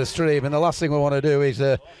stop-starting the stream. And the last thing we want to do is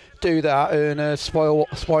do that and spoil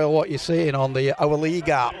what you're seeing on our league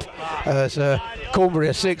app. As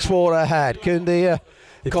Cumbria 6-4 ahead. Can they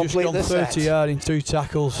complete the set? 30 yard in 2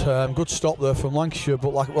 tackles. Good stop there from Lancashire,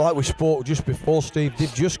 but like we spoke just before, Steve,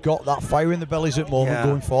 they've just got that fire in the bellies at the moment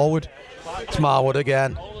going forward. It's Marwood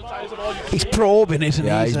again. He's probing, isn't he?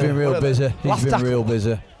 Yeah, he's been real busy. He's been real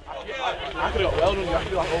busy.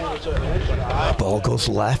 Ball goes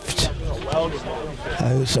left.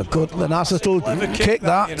 It's a good, nice little kick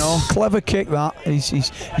that. You know, clever kick that.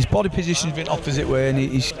 His body position's been opposite way, and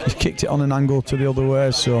he's kicked it on an angle to the other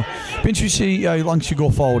way. So, be interesting to see how Lancashire go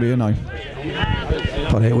forward here now.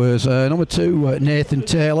 But it was number 2, Nathan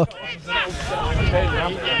Taylor.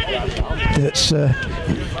 That's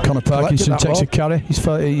Connor Parkinson takes a carry. His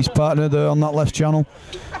partner there on that left channel.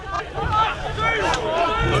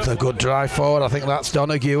 It's a good drive forward. I think that's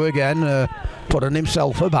Donahue again, putting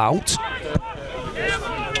himself about.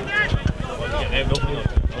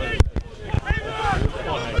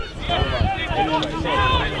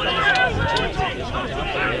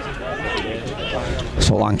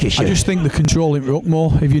 So Lancashire. I just think they're controlling ruck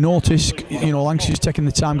more. If you notice, you know, Lancashire's taking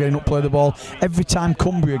the time getting up, play the ball. Every time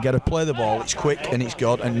Cumbria get to play the ball, it's quick and it's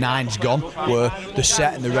good, and 9's gone, where they're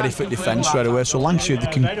set and they're ready for defence straight away. So Lancashire, they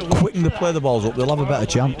can quicken the play the balls up, they'll have a better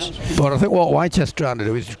chance. But I think what Whitehead's trying to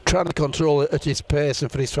do is trying to control it at his pace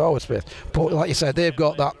and for his forward space. But like you said, they've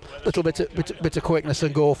got that little bit of quickness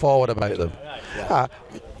and go forward about them.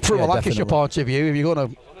 From a Lancashire point of view, if you're going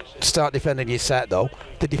to start defending your set, though,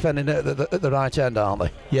 they're defending at the right end, aren't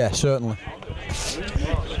they? Yeah, certainly.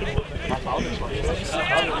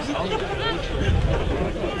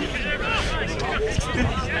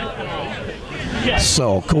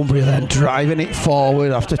 So Cumbria then driving it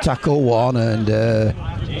forward after tackle 1, and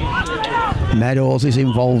Meadows is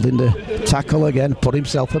involved in the tackle again, put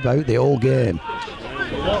himself about the whole game.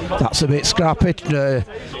 That's a bit scrappy.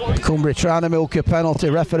 Cumbria trying to milk a penalty,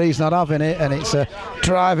 referee's not having it, and it's a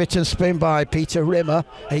drive it and spin by Peter Rimmer.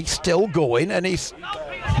 He's still going, and he's...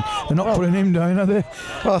 They're not putting him down, are they?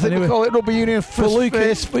 Well, I think we call it rugby union first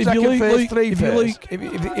phase, second phase, three phase.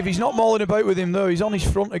 If he's not mauling about with him though, he's on his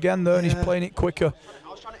front again there, and he's playing it quicker.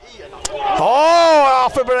 Oh,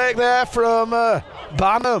 half a break there from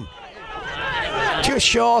Banham. Just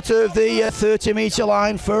short of the 30-metre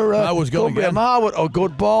line for Cumbria. Marwood, a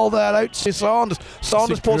good ball there out to Saunders.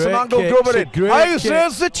 Saunders puts an angle grubber in.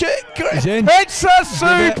 Houses the chick. It's a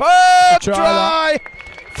superb try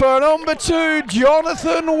for number 2,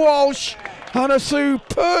 Jonathan Walsh. And a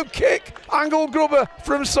superb kick, angle grubber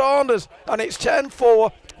from Saunders. And it's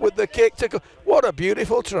 10-4 with the kick to go. What a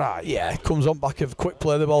beautiful try. Yeah, it comes on back of quick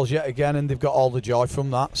play the balls yet again, and they've got all the joy from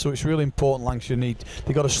that. So it's really important Lancashire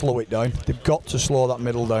they've got to slow it down. They've got to slow that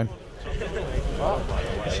middle down.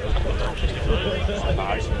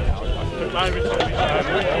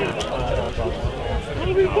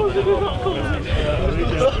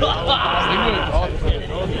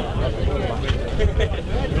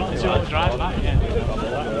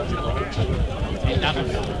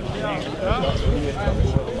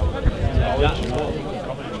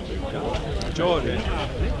 Jordan.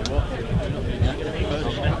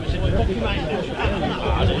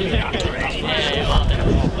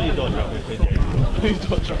 Please don't drop it. Please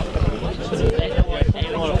don't drop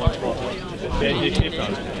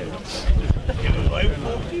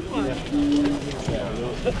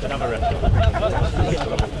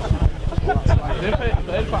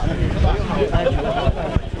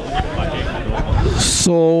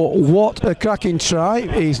So what a cracking try.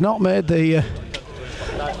 He's not made the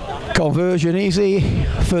Conversion easy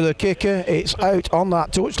for the kicker. It's out on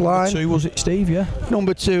that touchline. Two, was it, Steve? Yeah.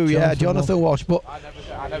 Number 2, yeah, Jonathan Walsh. But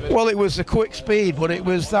well, it was the quick speed, but it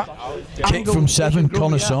was that kick from 7,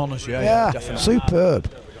 Connor Saunders. Yeah, definitely.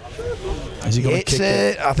 Superb. Is he going to kick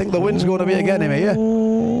it? I think the wind's going to be again him here.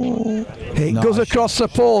 It goes across the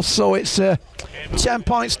post, so it's 10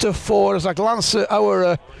 points to 4. As I glance at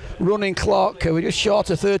our running clock, we're just short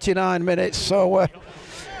of 39 minutes. So if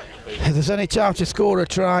there's any time to score a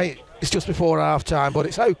try, it's just before half time. But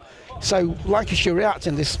it's how Lancashire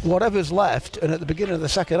reacting this whatever's left, and at the beginning of the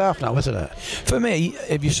second half now, isn't it? For me,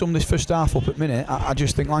 if you sum this first half up at minute, I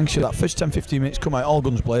just think Lancashire, that first 10-15 minutes, come out all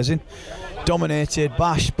guns blazing, dominated,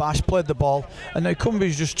 bash, played the ball, and now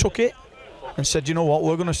Cumbria's just took it and said, you know what,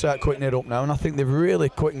 we're going to start quickening it up now. And I think they've really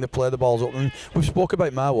quickened the play the balls up. And we've spoke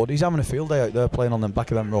about Marwood, he's having a field day out there playing on the back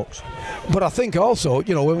of them rocks. But I think also,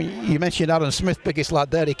 you know, when you mentioned Aaron Smith, biggest lad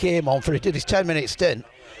there, he came on for, he did his 10-minute stint.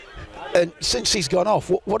 And since he's gone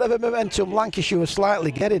off, whatever momentum Lancashire was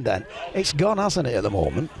slightly getting then, it's gone, hasn't it, at the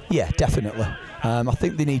moment? Yeah, definitely. I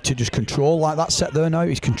think they need to just control like that set there now.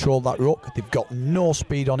 He's controlled that ruck. They've got no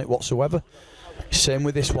speed on it whatsoever. Same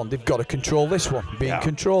with this one. They've got to control this one, be in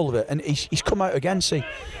control of it. And he's come out again, see.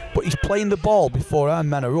 But he's playing the ball before our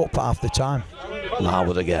men are up half the time.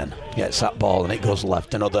 Marwood again gets that ball and it goes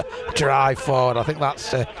left. Another drive forward. I think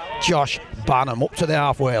that's Josh Banham up to the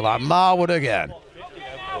halfway line. Marwood again.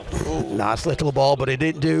 Nice little ball, but he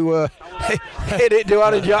didn't do he didn't do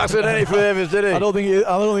Aaron Jackson any favours, did he? I don't think you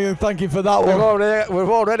can thank him for that one. We've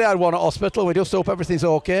already had one at hospital. We just hope everything's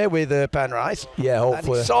okay with Penrice. Yeah,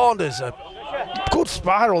 hopefully. And Saunders, a good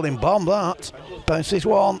spiralling bomb that. Bounces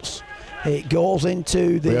once. It goes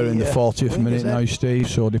into the... We're in the 40th minute now, Steve,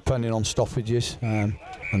 so depending on stoppages. And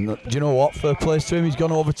do you know what? Fair play to him. He's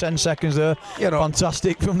gone over 10 seconds there.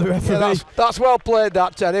 Fantastic from the referee. Yeah, that's well played,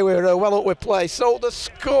 that, Teddy. We're well up with play. So the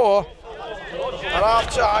score at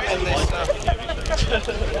half time in this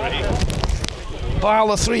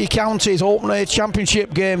B.A.R.L.A 3 Counties Open Age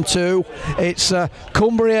Championship Game 2. It's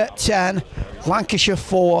Cumbria 10, Lancashire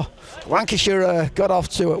 4. Lancashire got off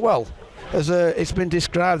to it well. As it's been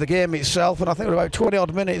described, the game itself, and I think we're about 20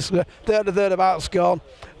 odd minutes, thereabouts gone,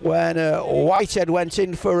 when Whitehead went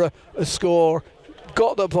in for a score,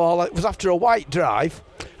 got the ball. It was after a White drive,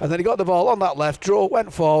 and then he got the ball on that left,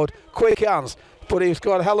 went forward, quick hands, but he's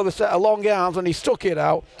got a hell of a set of long arms, and he stuck it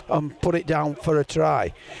out and put it down for a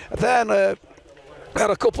try. Then had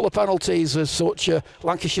a couple of penalties as such.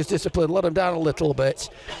 Lancashire's discipline let him down a little bit,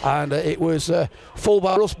 and it was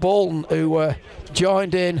fullback Russ Bolton who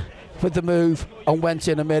joined in with the move and went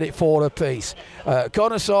in and made it 4 apiece.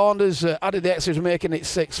 Connor Saunders added the extras, making it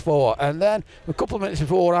 6-4. And then a couple of minutes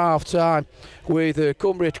before half time, with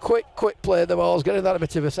Cumbria quick play the balls, getting that a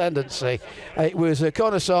bit of ascendancy. It was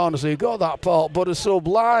Connor Saunders who got that ball, but a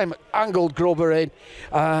sublime angled grubber in,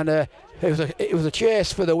 and it was a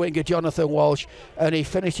chase for the winger Jonathan Walsh, and he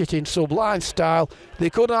finished it in sublime style. They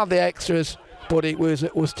couldn't have the extras, but it was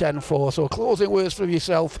 10-4. So closing words from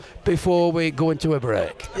yourself before we go into a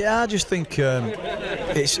break. Yeah, I just think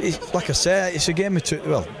it's like I say, it's a game of two.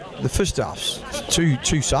 Well, the first half's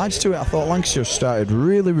two sides to it. I thought Lancashire started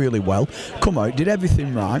really well, come out, did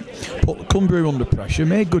everything right, put Cumbria under pressure,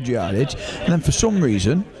 made good yardage, and then for some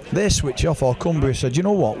reason they switch off, or Cumbria said, you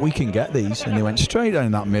know what, we can get these, and they went straight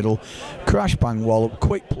down that middle, crash bang wallop,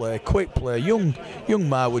 quick play, young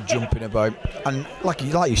Marwood jumping about, and like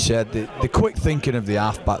you said, the quick thinking of the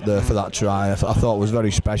half-back there for that try I thought was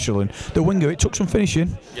very special, and the winger, it took some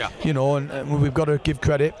finishing, you know, and we've got to give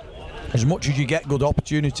credit. As much as you get good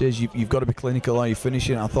opportunities, you've got to be clinical how you finish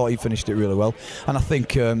it. I thought he finished it really well, and I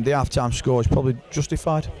think the half-time score is probably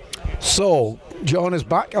justified. So, join us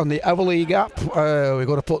back on the B.A.R.L.A app. We're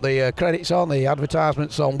going to put the credits on, the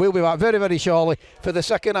advertisements on. We'll be back very shortly for the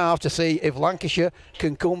second half to see if Lancashire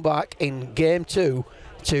can come back in Game 2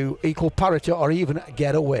 to equal parity or even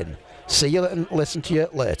get a win. See you and listen to you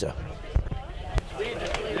later.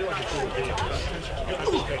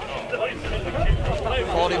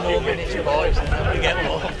 40 more minutes, boys, and then we get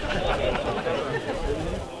more.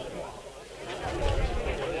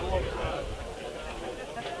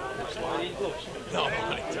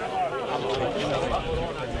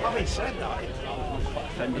 Having said that,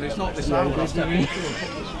 but it's not this angle.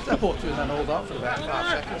 Step up to it and then hold on for about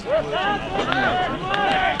 5 seconds.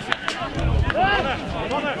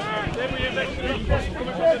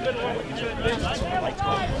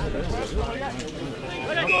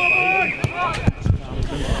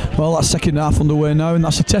 Well, that's second half underway now, and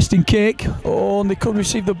that's a testing kick. Oh, and they could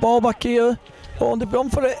receive the ball back here. Oh, and they've gone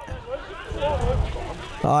for it.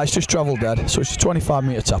 It's just travelled dead, so it's a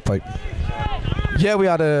 25-metre tap out. Yeah, we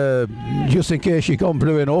had a, just in case you've gone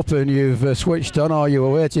brewing up and you've switched on or you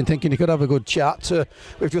were waiting thinking you could have a good chat,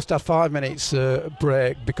 we've just had 5 minutes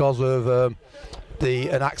break because of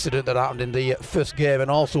an accident that happened in the first game,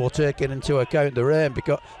 and also taking into account the rain,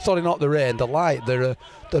 because, sorry, not the rain, the light. There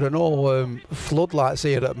are no floodlights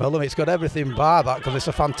here at Millom. It's got everything by that because it's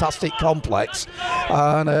a fantastic complex,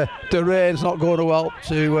 and the rain's not going to help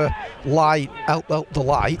to help the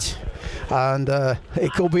light. And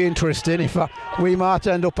it could be interesting. In fact, we might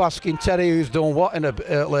end up asking Terry who's done what in a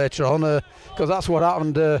bit later on, because that's what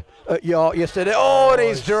happened at York yesterday. Oh, and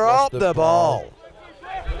he's dropped the ball.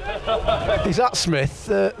 Is that Smith?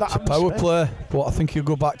 That's a power play, but I think he'll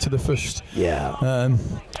go back to the first. Yeah.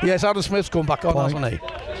 Yes, Adam Smith's come back on, hasn't he?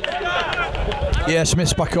 Yeah,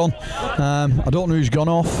 Smith's back on. I don't know who's gone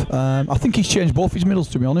off. I think he's changed both his middles,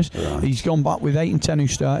 to be honest. Right. He's gone back with 8 and 10 who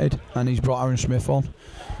started, and he's brought Aaron Smith on.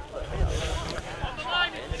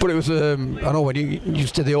 But it was, I know when you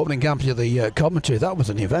did the opening camp of the commentary, that was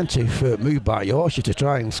an inventive move by Yorkshire to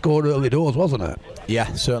try and score early doors, wasn't it?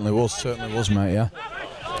 Yeah, certainly was, mate, yeah.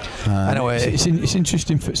 Anyway, it's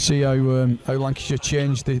interesting to see how Lancashire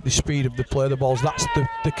changed the speed of the play of the balls. That's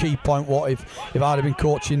the key point. What if I'd have been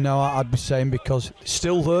coaching now, I'd be saying, because it's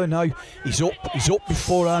still there now. He's up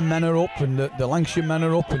before our men are up, and the Lancashire men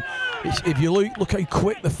are up. And if you look how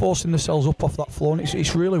quick they're forcing themselves up off that floor, and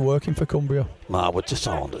it's really working for Cumbria. Marwood to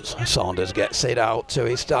Saunders. Saunders gets it out to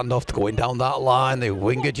his standoff, going down that line. The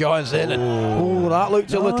winger joins in, and that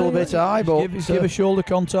looked a little bit high, but give a shoulder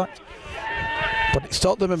contact. But it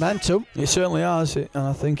stopped the momentum. It certainly has, and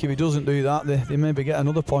I think if he doesn't do that, they maybe get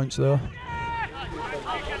another point there.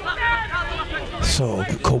 So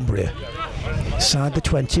Cumbria inside the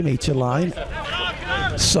 20-metre line.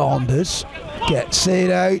 Saunders gets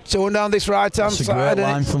it out, going down this right-hand side. That's a great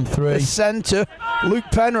line from 3. The centre, Luke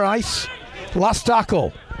Penrice, last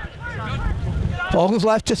tackle. Ball's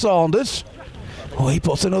left to Saunders. Oh, he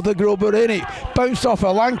puts another grubber in it. Bounced off a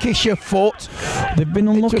Lancashire foot. They've been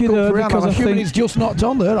unlucky there because I think he's just not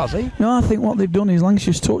on there, has he? No, I think what they've done is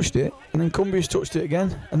Lancashire's touched it, and then Cumbria's touched it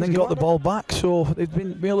again, and then got the ball back. So they've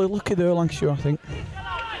been really lucky there, Lancashire, I think.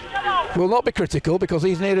 We'll not be critical because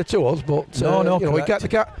he's nearer to us, but you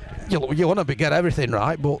want to get everything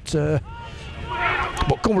right, but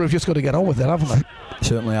Cumbria have just got to get on with it, haven't they?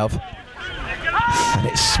 Certainly have. And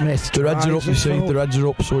it's Smith. The Reds are up, you see. The Reds are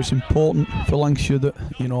up, so it's important for Lancashire that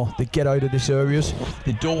they get out of these areas.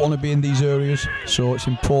 They don't want to be in these areas, so it's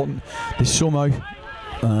important they somehow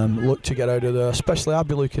look to get out of there. Especially, I'd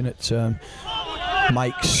be looking at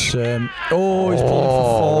Mike's. He's pulling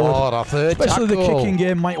forward. Especially the kicking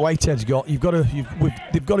game Mike Whitehead's got. They've got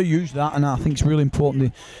to use that, and I think it's really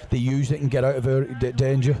important they use it and get out of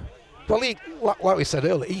danger. Well, like we said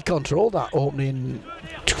earlier, he controlled that opening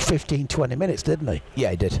 15-20 minutes, didn't he? Yeah,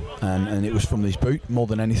 he did, and it was from his boot more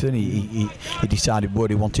than anything. He decided where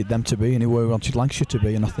he wanted them to be and where he wanted Lancashire to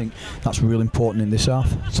be, and I think that's really important in this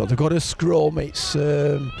half. So they've got a scrum. It's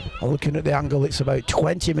looking at the angle, it's about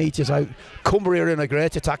 20 metres out. Cumbria are in a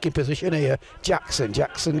great attacking position here. Jackson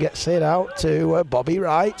gets it out to Bobby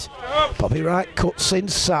Wright. Bobby Wright cuts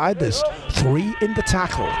inside. There's 3 in the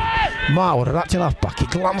tackle. Marwood at acting half-back. He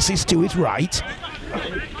glances to his right,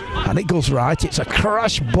 and it goes right. It's a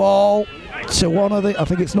crash ball to one of I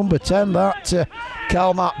think it's number 10, that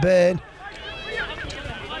Carl Matt Bain.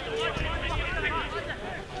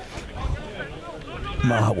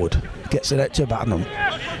 Marwood gets it out to Battenham.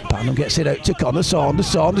 Battenham gets it out to Connor Saunders.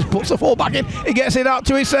 Saunders puts the full back in. He gets it out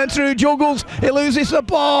to his centre, who juggles. He loses the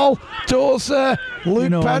ball towards Luke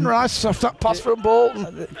Penrice. Off that pass from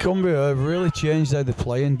Bolton. Cumbria have really changed how they're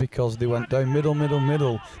playing because they went down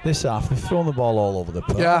middle. This half, they've thrown the ball all over the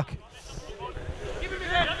park. Yeah.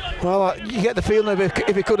 Well, you get the feeling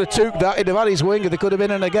if he could have took that, he'd have had his winger, they could have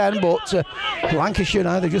been in again, but Lancashire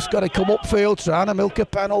now, they've just got to come upfield, trying to milk a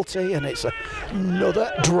penalty, and it's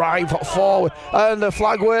another drive forward. And the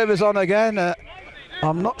flag wave is on again.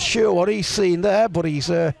 I'm not sure what he's seen there, but he's...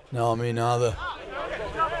 No, me neither.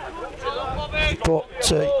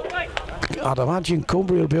 But I'd imagine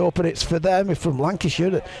Cumbria will be hoping it's for them, from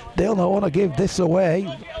Lancashire. They'll not want to give this away.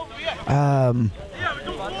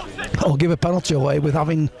 Or give a penalty away with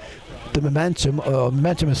having the momentum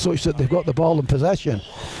is such that they've got the ball in possession.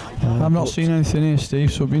 I've not seen anything here, Steve,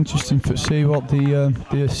 so it'll be interesting to see what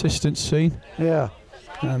the assistant's seen. Yeah.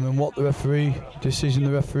 And what the decision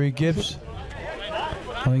the referee gives.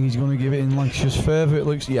 I think he's going to give it in Lancashire's favour. It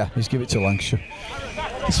looks, he's give it to Lancashire.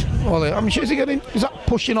 Well, I mean, is that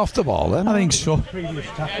pushing off the ball then? I think so.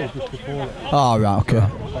 Oh, right, okay.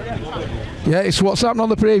 Yeah, it's what's happened on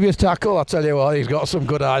the previous tackle. I'll tell you what, he's got some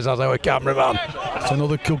good eyes as our cameraman. It's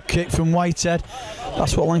another good kick from Whitehead.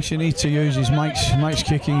 that's what Lancashire need to use. Is Mike's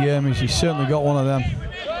kicking game. He's certainly got one of them.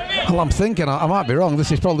 Well, I'm thinking, I might be wrong,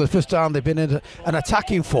 this is probably the first time they've been in an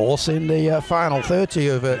attacking force in the final 30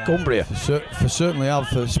 of Cumbria. Certainly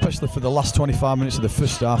have, especially for the last 25 minutes of the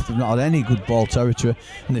first half. They've not had any good ball territory,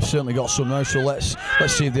 and they've certainly got some now, so let's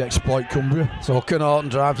see if they exploit Cumbria. So Connaughton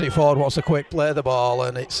drives it forward, wants a quick play the ball,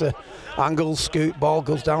 and it's angle scoot, ball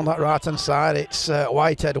goes down that right hand side. It's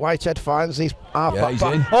Whitehead finds his half back. He's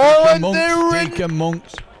in. Oh, and Deacon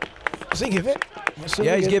Monks. Does he give it?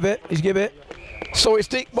 Yeah, he's give it. So it's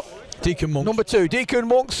Deacon Monks. Number 2, Deacon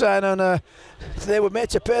Monks, and they were made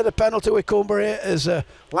to pay the penalty with Cumbria as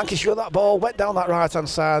Lancashire that ball went down that right hand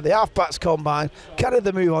side. The half-backs combined, carried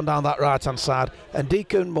the move on down that right hand side, and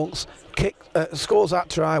Deacon Monks scores that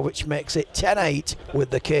try, which makes it 10-8 with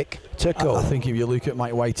the kick to go. I think if you look at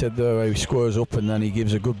Mike Whitehead there, he squares up and then he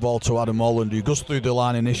gives a good ball to Adam Holland, who goes through the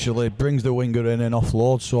line initially, brings the winger in and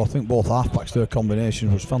offloads. So I think both half-backs, their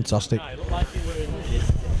combination was fantastic.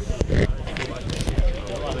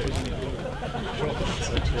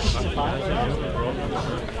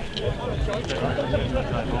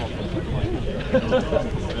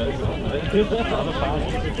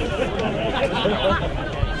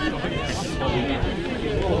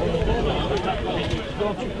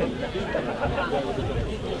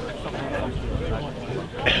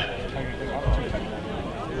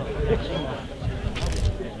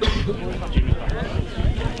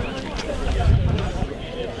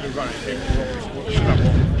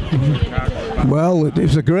 Well, it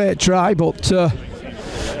was a great try, but the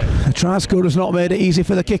try scorer's not made it easy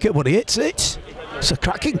for the kicker, but he hits it. It's a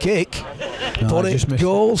cracking kick, but it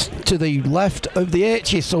goes to the left of the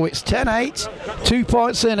H's, so it's 10-8, 2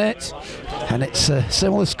 points in it, and it's a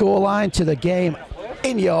similar scoreline to the game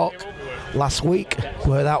in York last week,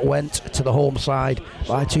 where that went to the home side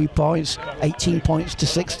by 2 points, 18 points to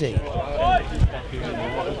 16.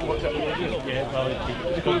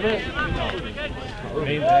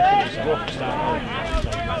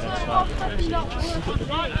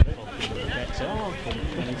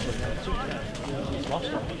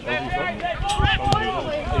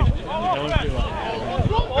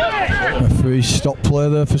 Referee stopped play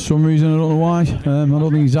there for some reason, I don't know why. I don't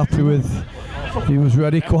think he's happy with. He was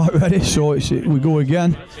ready, quite ready, so we go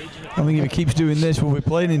again. I think if he keeps doing this, we'll be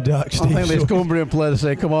playing in dark, Steve. I think this Cumbrian player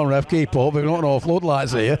say, "Come on, ref, keep up. We've got no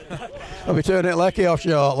floodlights here. I'll be turning it lecky off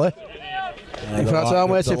shortly." In fact, I'm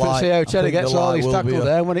waiting to see how Teddy gets all these tackled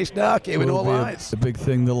there when it's dark here with no lights. It's a big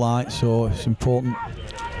thing, the light, so it's important.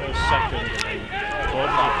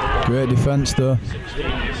 Great defence there.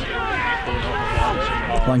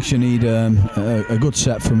 Lancashire need a good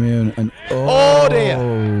set from here. And oh dear!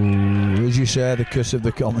 As you say, the curse of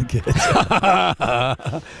the commentator.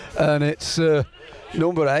 And it's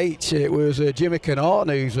number 8. It was Jimmy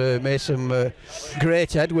Connaughton who's made some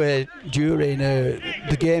great headway during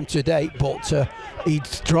the game to date, but he'd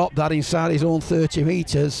dropped that inside his own 30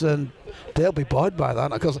 metres, and they'll be buoyed by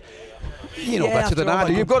that because you know better than I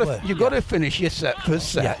do. You've got to finish your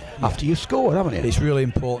first set after you've scored, haven't you? It's really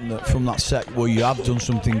important that from that set where you have done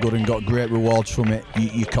something good and got great rewards from it,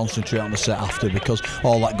 you concentrate on the set after, because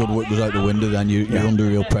all that good work goes out the window. Then you're under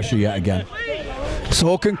real pressure yet again.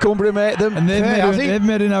 So can Cumbria make them? And they've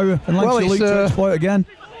made an error, and Lancashire look to exploit again.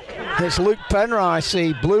 It's Luke Penrice.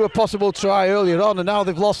 He blew a possible try earlier on, and now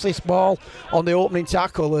they've lost this ball on the opening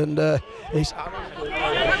tackle, and it's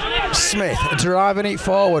Smith driving it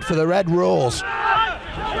forward for the Red Rose.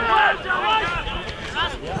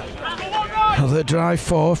 Another drive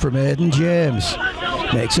forward from Aidan James.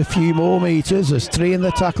 Makes a few more metres. There's 3 in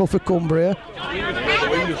the tackle for Cumbria,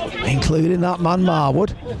 including that man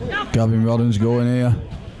Marwood. Gavin Rodden's going here.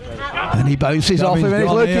 And he bounces off him and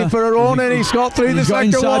he's looking here for a run, and he's got through the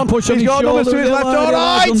second one. Push he's got numbers to his left or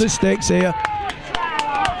right. On the sticks here.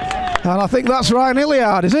 And I think that's Ryan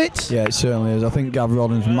Hilliard, is it? Yeah, it certainly is. I think Gav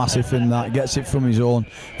Rodden's massive in that. Gets it from his own,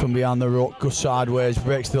 from behind the ruck, goes sideways,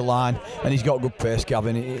 breaks the line, and he's got good pace,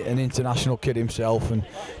 Gavin. An international kid himself, and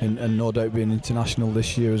no doubt being international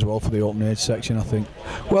this year as well for the open age section, I think.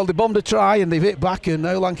 Well, they bombed a try and they've hit back, and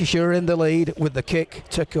now Lancashire are in the lead with the kick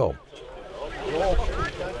to go.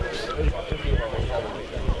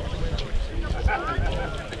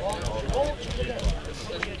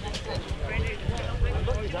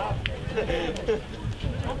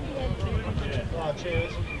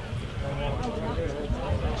 Cheers.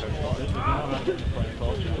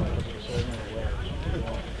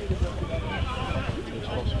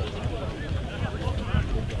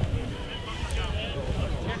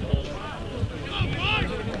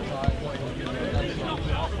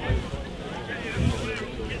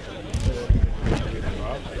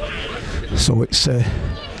 So it's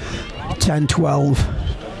 10-12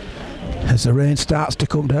 as the rain starts to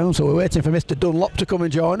come down, so we're waiting for Mr. Dunlop to come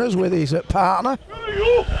and join us with his partner.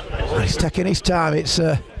 He's taking his time. It's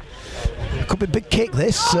could be a big kick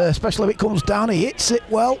this, especially if it comes down. He hits it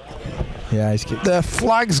well. Yeah, he's kicked. The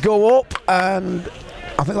flags go up, and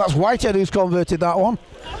I think that's Whitehead who's converted that one.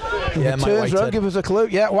 Yeah, Mike turns around, give us a clue.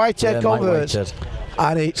 Yeah, Whitehead converts.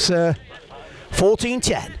 And it's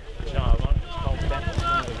 14-10.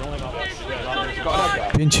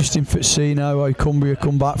 Be interesting to see now how Cumbria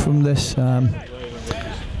come back from this.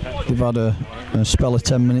 They've had a spell of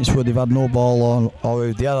 10 minutes where they've had no ball on, or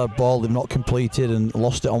if they had a ball they've not completed and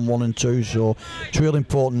lost it on 1 and 2, so it's really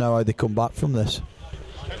important now how they come back from this.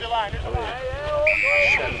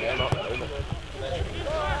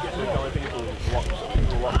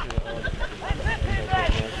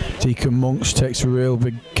 Deacon Monks takes a real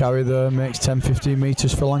big carry there, makes 10-15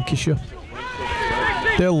 metres for Lancashire.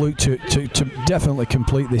 They'll look to definitely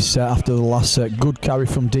complete this set after the last set. Good carry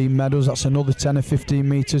from Dean Meadows, that's another 10 or 15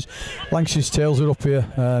 metres. Lancashire's tails are up here,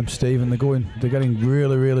 Steve, and they're getting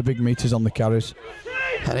really big metres on the carries.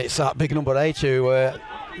 And it's that big number 8 who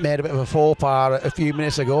made a bit of a faux pas a few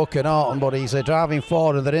minutes ago, Connaughton, but he's driving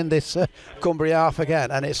forward, and they're in this Cumbria half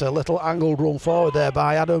again, and it's a little angled run forward there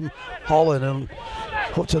by Adam Holland and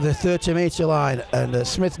up to the 30-metre line, and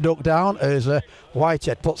Smith ducked down as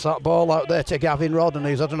Whitehead puts that ball out there to Gavin Rodden,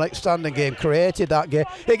 who's had an outstanding game, created that game.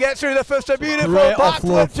 He gets through the first, a beautiful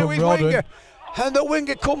backflip to his winger, and the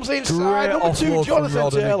winger comes inside. Number 2,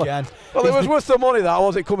 Jonathan Taylor. Again. Well, it was worth the money, that,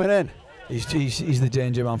 was it, coming in? He's the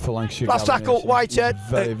danger man for Lancashire. Last tackle, Whitehead,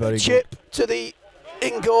 very chip good to the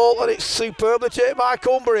in goal, and it's superbly taken by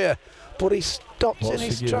Cumbria. But he stopped in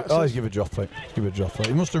his tracks. Oh, he's give a drop plate. He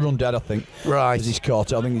must have run dead, I think. Right. As he's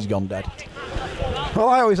caught it, I think he's gone dead. Well,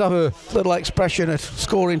 I always have a little expression of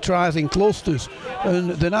scoring tries in clusters,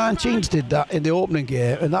 and the 19s did that in the opening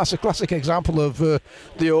game, and that's a classic example of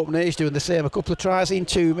the Open Age doing the same, a couple of tries in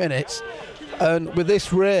 2 minutes. And with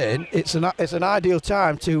this rain, it's an ideal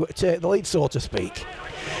time to take the lead, so to speak.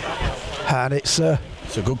 And it's a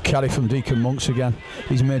good carry from Deacon Monks again.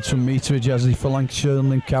 He's made some meterage, has he, for Lancashire,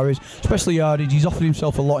 and then carries, especially yardage. He's offered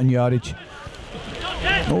himself a lot in yardage.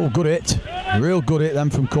 Oh, good hit. Real good hit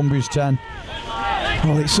then from Cumbria's 10.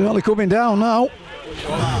 Well, it's certainly coming down now.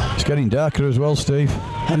 It's getting darker as well, Steve.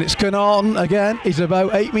 And it's Connaughton again. He's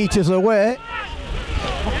about 8 metres away,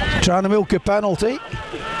 trying to milk a penalty.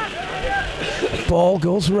 Ball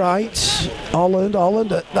goes right. Holland,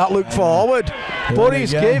 that looked forward. But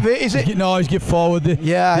he's give it, is it? No, he's give forward. It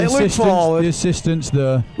looked forward. The assistance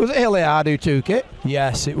there. Was it Hilliard who took it?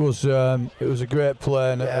 Yes, it was a great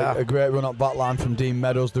play and a great run up back line from Dean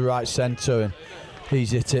Meadows, the right centre, and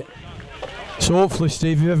he's hit it. So hopefully,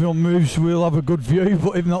 Steve, if everyone moves, we'll have a good view,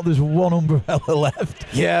 but if not, there's one umbrella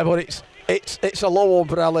left. Yeah, but it's a low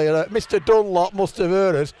umbrella. Mr. Dunlop must have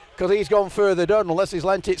heard us, because he's gone further down, unless he's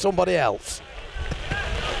lent it somebody else.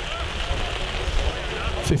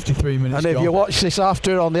 53 minutes And if gone. you watch this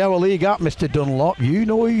after on the Our League app, Mr. Dunlop, you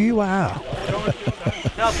know who you are.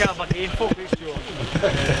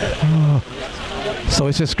 So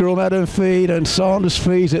it's a scrum head and feed, and Saunders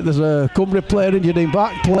feeds it. There's a Cumbria player injured in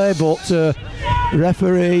back play, but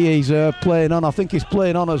referee, he's playing on. I think he's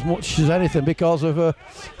playing on as much as anything because of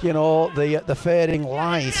the fading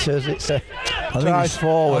light as it's tries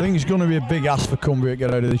forward. I think it's going to be a big ask for Cumbria to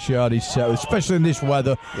get out of this yardage set, especially in this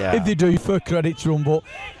weather. Yeah. If they do, for credit to them, but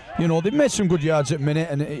they've made some good yards at the minute,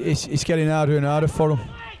 and it's getting harder and harder for them.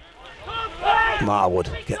 Marwood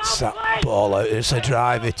gets that ball out. It's a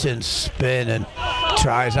drive it and spin, and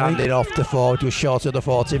tries handing off the forward, just short of the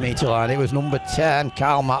 40-metre line. It was number 10,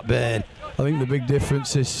 Carl McBain. I think the big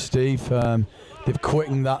difference is, Steve, they've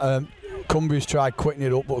quickened that. Cumbria's tried quickening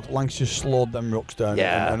it up, but Lancashire slowed them rucks down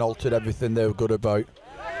and altered everything they were good about.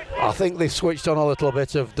 I think they've switched on a little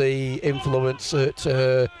bit of the influence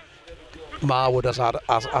that Marwood has had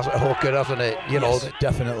as a hooker, hasn't it? Yes,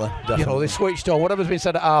 definitely. They switched on. Whatever's been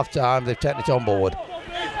said at half-time, they've taken it on board.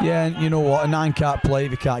 Yeah, and you know what? A 9 can't play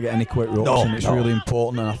if you can't get any quick rucks, and it's really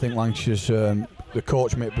important. And I think Lancashire's the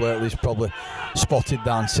coach, Mick Blakely's probably spotted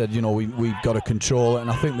that and said, we've got to control it, and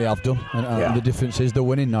I think they have done. And the difference is they're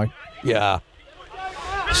winning now. Yeah.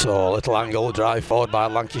 So a little angle drive forward by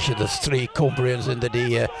Lancashire. There's 3 Cumbrians in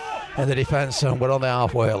the defence, and we're on the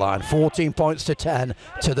halfway line. 14 points to 10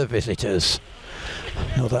 to the visitors.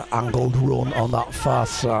 Another angled run on that far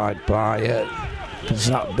side by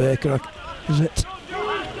Zach Baker, is it?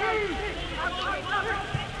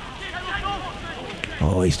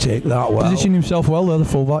 Oh, he's taken that well. Positioned himself well there, the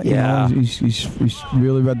fullback. Yeah. He's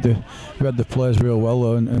really read the players real well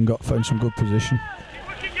though, and found some good position.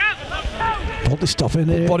 Don't they stop in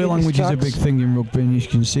there? Body language is a big thing in rugby, and you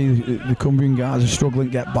can see the Cumbrian guys are struggling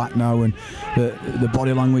to get back now, and the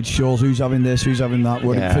body language shows who's having this, who's having that.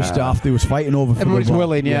 Where in first half they was fighting over. Everybody's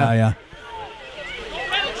willing, yeah.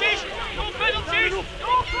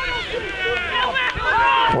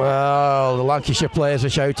 Well, the Lancashire players are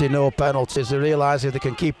shouting no penalties. They realise if they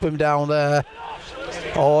can keep him down there.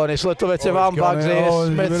 Oh, and it's a little bit of handbags here.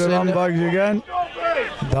 Smith's in handbags again.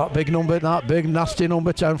 That big number, that big nasty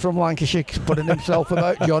number 10 from Lancashire, putting himself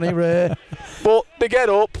about Johnny Ray. But they get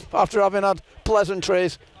up after having had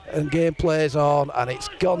pleasantries and game plays on, and it's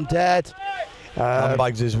gone dead.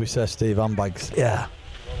 Handbags, as we say, Steve, handbags. Yeah.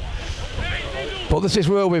 But this is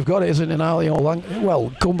where we've got it, isn't it, Ali?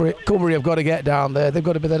 Well, Cumbria have got to get down there. They've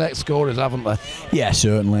got to be the next scorers, haven't they? Yeah,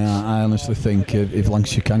 certainly. I honestly think if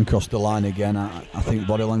Lancashire can cross the line again, I think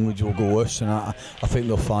body language will go worse, and I think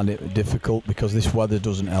they'll find it difficult because this weather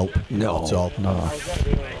doesn't help. No, at all. No.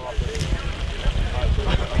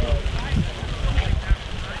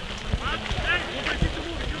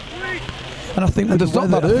 And I think there's not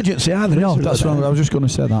that urgency either. No, that's what I was just going to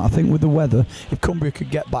say. That I think with the weather, if Cumbria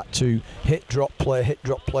could get back to hit, drop, play, hit,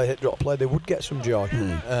 drop, play, hit, drop, play, they would get some joy.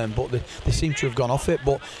 But they seem to have gone off it.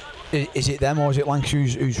 But is it them or is it Lancashire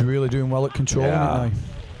who's really doing well at controlling it now?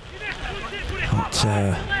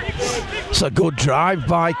 It's a good drive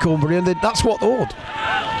by Cumbria, and that's what they want.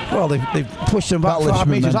 Well, they've pushed them back 5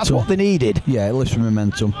 metres. That's what they needed. Yeah, it lifts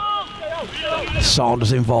momentum.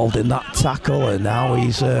 Saunders involved in that tackle, and now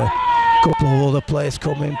he's. Couple of other players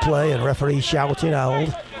come in play, and referee shouting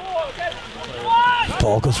held.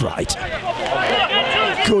 Ball goes right.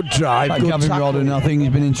 Good drive, good Gavin tackle. Rodden, I think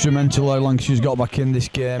he's been instrumental how Lancashire's got back in this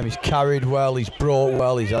game. He's carried well, he's brought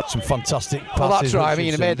well, he's had some fantastic passes. Well, that's right. I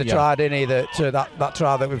mean, he made the try, didn't he? That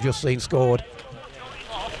try that we've just seen scored.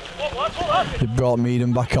 He brought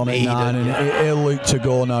Meadham back on at 9, and he'll look to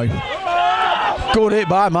go now. Good hit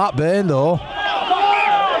by Matt Bain, though.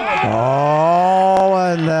 Oh,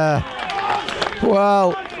 and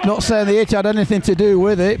well, not saying the hit had anything to do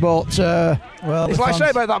with it, but well, it's like I say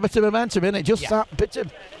about that bit of momentum, isn't it? Just that bit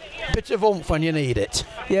of oomph when you need it.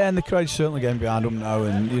 Yeah, and the crowd's certainly getting behind them now,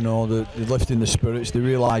 and you know they're lifting the spirits. They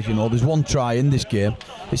realise, you know, there's one try in this game.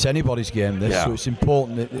 It's anybody's game, this, so it's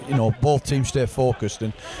important that, you know, both teams stay focused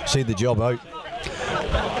and see the job out.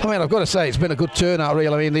 I mean, I've got to say, it's been a good turnout, really.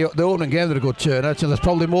 I mean, the opening game did a good turnout, and there's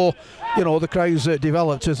probably more, you know, the crowds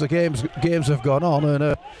developed as the games have gone on,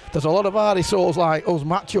 and there's a lot of hardy souls like us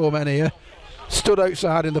macho men here stood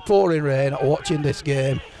outside in the pouring rain watching this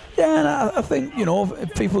game. Yeah, and I think, you know,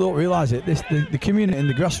 if people don't realise it, the community in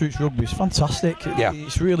the grassroots rugby is fantastic.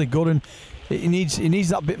 It's really good, and it needs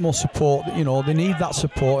that bit more support. You know, they need that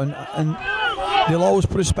support, and they'll always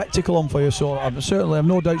put a spectacle on for you. So I certainly have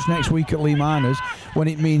no doubts next week at Lee Miners, when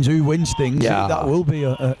it means who wins things, that will be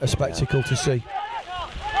a spectacle to see.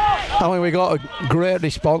 I mean, we got a great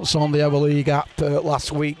response on the Our League app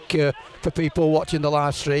last week for people watching the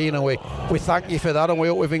live stream, and we thank you for that, and we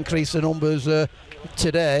hope we've increased the numbers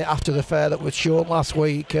today after the fair that was shown last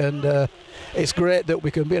week, and it's great that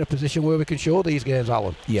we can be in a position where we can show these games,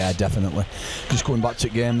 Alan. Yeah, definitely. Just going back to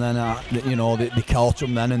the game then, you know, they caught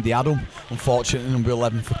them then and they had them. Unfortunately, number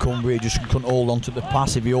 11 for Cumbria, he just couldn't hold on to the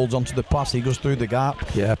pass. If he holds on to the pass, he goes through the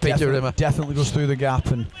gap. Yeah, Peter Rimmer definitely goes through the gap,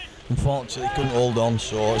 and unfortunately he couldn't hold on,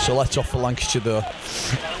 so it's a let off for Lancashire there.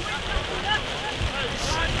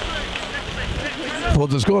 But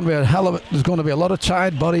there's going to be a lot of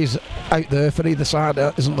tired bodies out there for either side,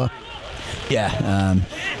 isn't there? Yeah,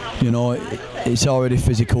 you know, it's already a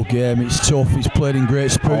physical game. It's tough. It's played in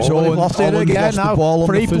great spirits. Owen lost it again now. The ball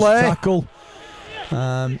Free on the play. first tackle.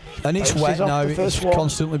 And it's wet now. It's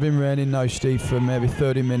constantly been raining now, Steve, for maybe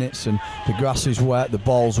 30 minutes, and the grass is wet, the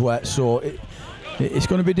ball's wet, so it's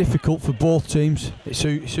going to be difficult for both teams. It's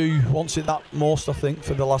who wants it that most, I think,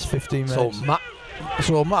 for the last 15 minutes.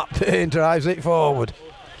 So Matt Payne drives it forward.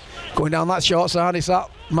 Going down that short side, it's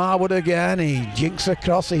that Marwood again. He jinks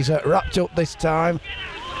across, he's wrapped up this time.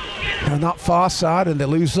 And that far side, and they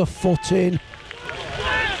lose the footing.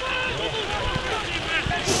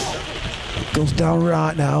 Goes down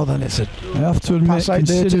right now, then it's a pass out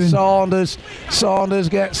there to Saunders. Saunders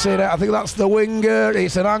gets it. I think that's the winger.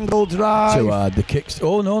 It's an angle drive. Too hard, the kicks.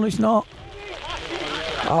 Oh no, it's not.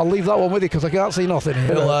 I'll leave that one with you because I can't see nothing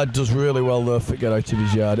here. The lad does really well though for get out of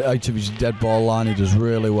his yard, out of his dead ball line. He does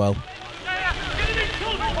really well.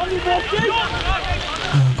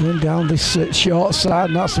 Going down this short side,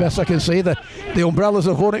 and that's the best I can see. The umbrellas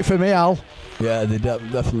have won it for me, Al. Yeah, they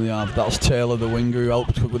definitely have. That's Taylor, the winger, who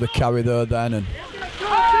helped with the carry there then. And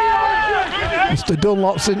Mr.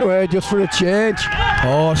 Dunlop's into here just for a change.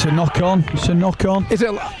 Oh, it's a knock-on. It's a knock-on. Is it?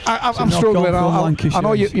 I'm struggling. I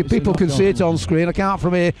know you people can see it on screen. I can't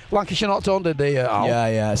from here. Lancashire knocked on, did they? Al?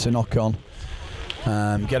 Yeah, it's a knock-on.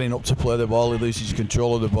 Getting up to play the ball, he loses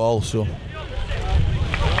control of the ball. So.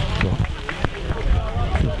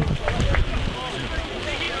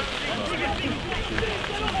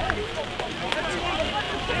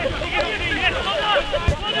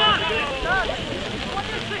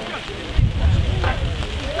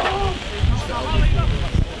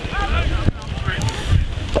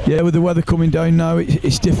 Yeah, with the weather coming down now,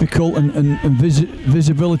 it's difficult, and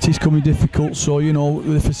visibility's coming difficult. So, you know,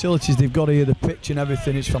 with the facilities they've got here, the pitch and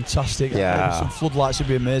everything, it's fantastic. Yeah. Some floodlights would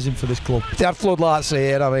be amazing for this club. They had floodlights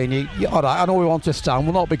here. I mean, all right. I know we want to stand.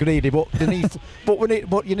 We'll not be greedy, but they need,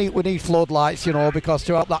 we need floodlights. You know, because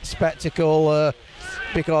to have that spectacle.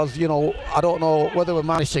 Because, you know, I don't know whether we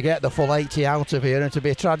managed to get the full 80 out of here, and to be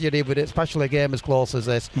a tragedy with it, especially a game as close as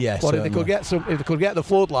this. Yes, but if they could get the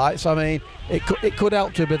floodlights, I mean, it could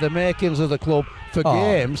help to be the makings of the club for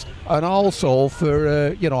games, and also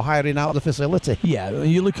for you know, hiring out the facility. Yeah,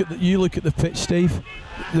 you look at the pitch, Steve.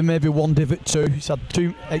 There may be one divot too. It's had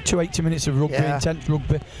two 80 minutes of rugby, intense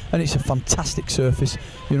rugby, and it's a fantastic surface.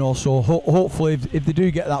 You know, so hopefully if they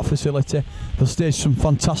do get that facility, they'll stage some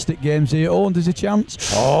fantastic games here. Oh, and there's a chance.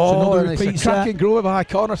 Oh, it's a cracking groove by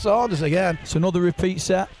Connor Saunders again. It's another repeat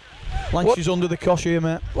set. Lancashire's under the cosh here,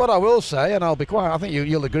 mate. What I will say, and I'll be quiet, I think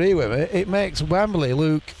you'll agree with me, it makes Wembley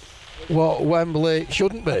look what Wembley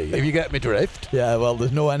shouldn't be, if you get me drift. Yeah, well,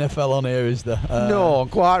 there's no NFL on here, is there? No,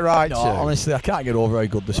 quite right. No, honestly, I can't get over how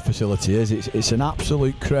good this facility is. It's an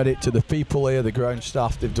absolute credit to the people here, the ground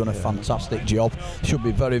staff. They've done a fantastic job. Should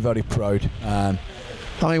be very, very proud. I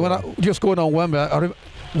mean, when just going on Wembley,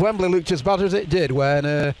 Wembley looked as bad as it did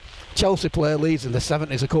when Chelsea played Leeds in the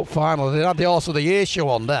 70s, a cup final. They had also the year show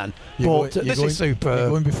on then. But this is superb. You're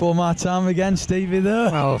going before my time again, Stevie,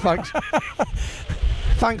 there. Well, thanks.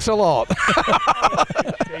 Thanks a lot.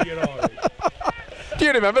 Do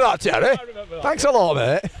you remember that, Terry? I remember that. Thanks a lot,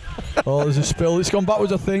 mate. Oh, there's a spill. It's gone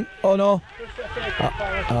backwards, I think. Oh, no.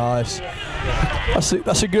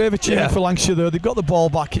 That's a grave achievement for Lancashire, though. They've got the ball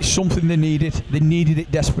back. It's something they needed. They needed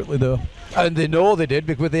it desperately, though. And they know they did,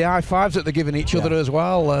 with the high fives that they're giving each other as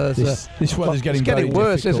well. This weather's getting very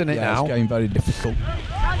worse, difficult. isn't it, now? It's getting very difficult.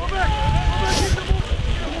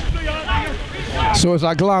 So as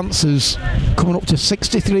I glance, is coming up to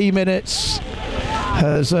 63 minutes,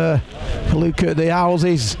 as look at the Owls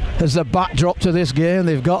as the backdrop to this game.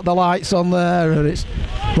 They've got the lights on there, and it's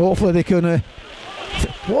hopefully they can.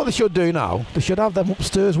 What they should do now, they should have them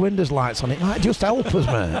upstairs windows lights on. It might just help us,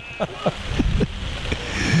 mate.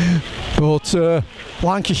 But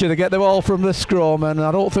Lancashire, they get the ball from the scrum, and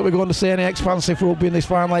I don't think we're going to see any expansive rugby in this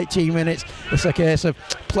final 18 minutes. It's a case of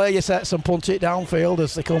play your sets and punt it downfield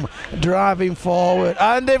as they come driving forward,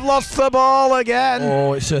 and they've lost the ball again.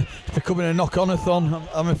 Oh, it's becoming a knock-on-a-thon,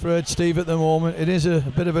 I'm afraid, Steve, at the moment. It is a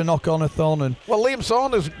bit of a knock-on-a-thon. And well, Liam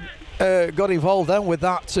Saunders got involved then with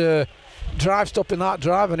that drive, stopping that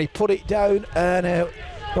drive, and he put it down and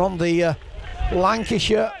on the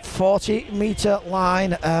Lancashire 40-metre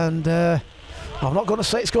line, and I'm not going to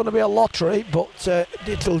say it's going to be a lottery, but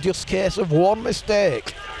it'll just case of one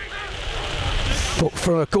mistake. But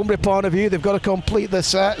from a Cumbria point of view, they've got to complete the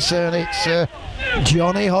sets, and it's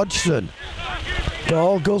Johnny Hodgson. It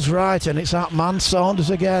all goes right, and it's that man Saunders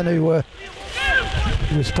again, who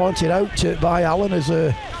was pointed out by Alan as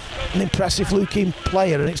an impressive-looking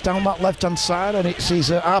player, and it's down that left-hand side, and it's his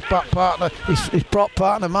half-back partner, his prop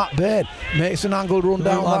partner, Matt Baird, makes an angled run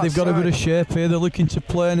down that they've got a bit of shape here. They're looking to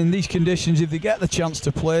play, and in these conditions, if they get the chance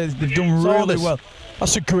to play, they've done really well.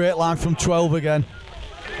 That's a great line from 12 again.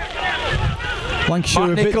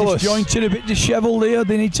 Lancashire a bit disjointed, a bit dishevelled here.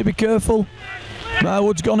 They need to be careful.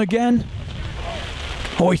 Marwood's gone again.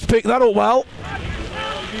 Oh, he's picked that up well.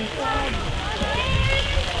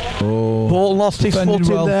 Oh, Bolton lost his foot in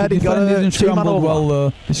there. He defended and scrambled well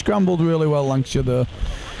there. He scrambled really well, Lancashire there.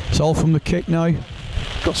 It's all from the kick now.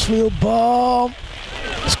 Gosfield bomb.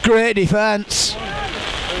 It's great defence.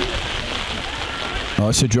 Oh,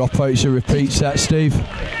 it's a dropout. It's a repeat set, Steve.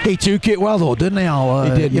 He took it well though, didn't he?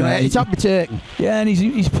 He did. You know, it's had to be taken. Yeah, and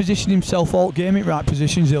he's positioned himself all game in right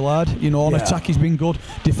positions, the lad. You know, on attack he's been good.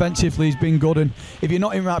 Defensively he's been good, and if you're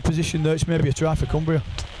not in right position there, it's maybe a try for Cumbria.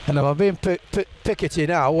 And if I'm being pickety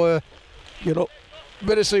now, you know,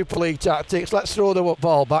 bit of Super League tactics. Let's throw the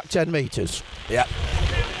ball back 10 metres. Yeah.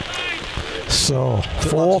 So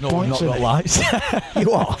 4 points. We've not got lights.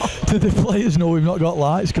 You are. Do the players know we've not got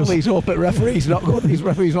lights? Well, he's up at referee's not good. His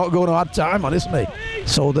referee's not going to add time on, isn't he?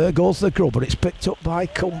 So there goes the grub, but it's picked up by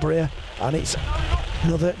Cumbria, and it's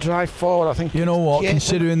Another drive forward, I think. You know what,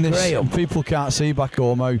 considering this, Graham. people can't see back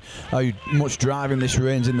home how much driving this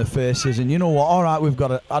rains in the faces, and you know what, all right, we've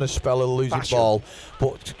had a spell of losing ball,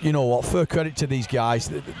 but you know what, fair credit to these guys,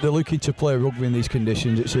 they're looking to play rugby in these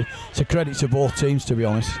conditions. It's a credit to both teams, to be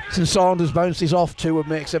honest. St Saunders bounces off to and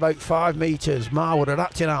makes about 5 metres. Marwood are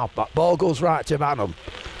acting out back, ball goes right to Banham.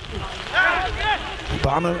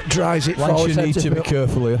 Banham drives it forward. Lancashire need to be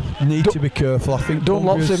careful here. Need to be careful. I think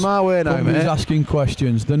Dunlop's in my way now, mate. He's asking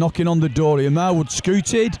questions. They're knocking on the door here. Marwood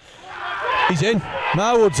scooted. He's in.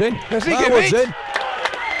 Marwood's in. Marwood's in.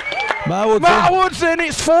 Marwood's in.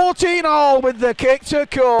 It's 14-all with the kick to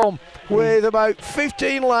come, with about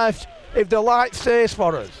 15 left. If the light stays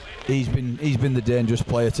for us. He's been the dangerous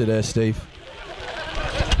player today, Steve.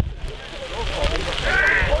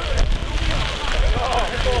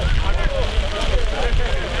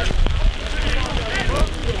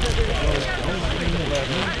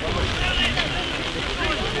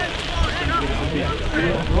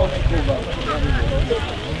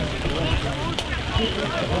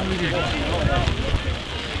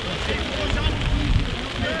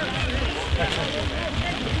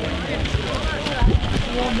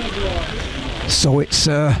 So it's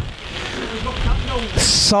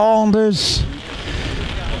Saunders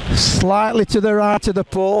slightly to the right of the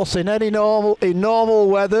post. In normal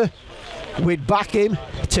weather, we'd back him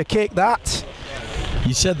to kick that.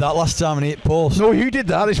 You said that last time and he hit post. No, you did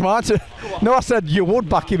that. It's my turn. No, I said you would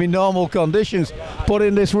back him in normal conditions, but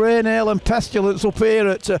in this rain, hail and pestilence up here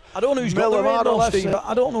at I don't know who's got the rain though, Steve.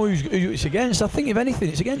 I don't know who it's against. I think if anything,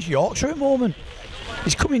 it's against Yorkshire at the moment.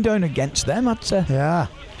 It's coming down against them, I'd say. Yeah.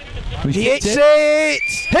 He hits it!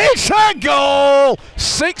 It's a goal!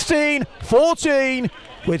 16-14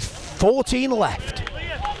 with 14 left.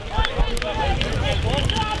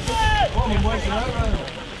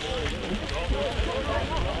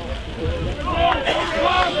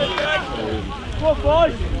 Come on,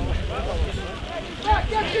 boys!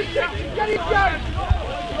 Get him down!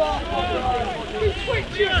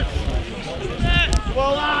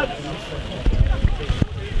 Well, lads!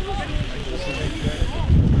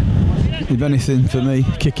 If anything for me,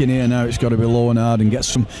 kicking here now, it's got to be low and hard and get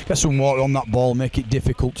some water on that ball, make it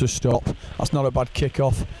difficult to stop. That's not a bad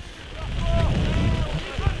kick-off.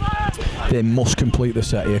 They must complete the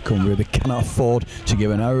set here, Cumbria. They cannot afford to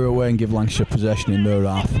give an error away and give Lancashire possession in their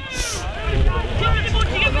half.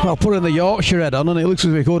 Well, putting the Yorkshire head on, and it looks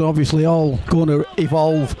as if we could obviously all going to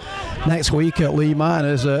evolve next week at Lee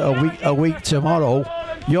Miners, a week tomorrow.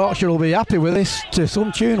 Yorkshire will be happy with this to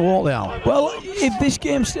some tune, won't they, Al? Well, if this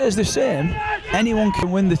game stays the same, anyone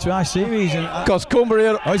can win the tri-series. Because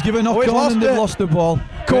Cumbria... Oh, he's given knock on and they've lost the ball.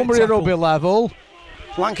 Cumbria will be level,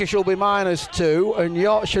 Lancashire will be -2, and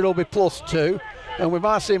Yorkshire will be +2. And with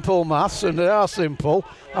my simple maths, and they are simple,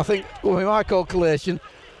 I think with my calculation,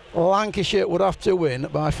 Lancashire would have to win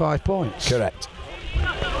by 5 points. Correct.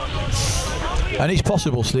 And it's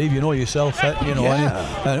possible, Steve. You know yourself. You know.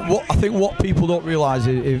 Yeah. And I think what people don't realise,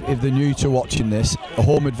 if they're new to watching this, a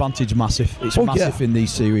home advantage massive. It's massive in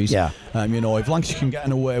these series. Yeah. You know, if Lancashire can get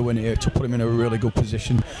an away win here to put him in a really good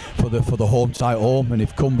position for the home tie home, and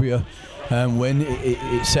if Cumbria win,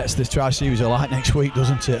 it sets the tri-series alight next week,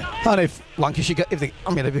 doesn't it? And if Lancashire get, if they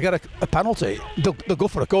get a penalty, they'll go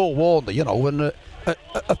for a goal, won't they? You know, when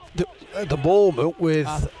at the moment with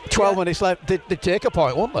 12 minutes left, they take a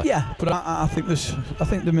point, won't they? Yeah, but I think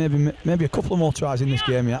there may be a couple of more tries in this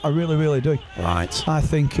game. Yeah, I really do. Right. I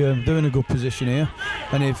think they're in a good position here,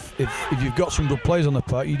 and if you've got some good players on the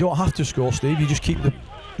park, you don't have to score, Steve. You just keep the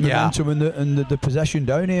momentum and the possession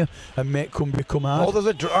down here and make Cumbria come out. Oh, there's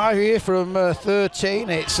a drive here from 13.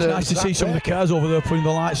 It's nice to see some of the cars over there putting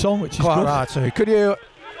the lights on, which is quite good. Right. So could you?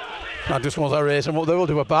 I just want to raise them up. They will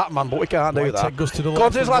do a Batman, but we can't do that. Goes to the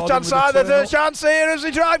left hand side. There's a chance here as they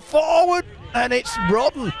drive forward, and it's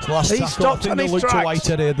Rodden. He stopped in his tracks.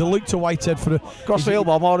 They look to Whitehead for a crossfield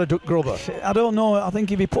bomb or a duck grubber. I don't know. I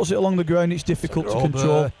think if he puts it along the ground, it's difficult to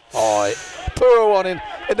control. Oh, poor one in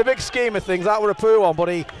the big scheme of things. That were a poor one, but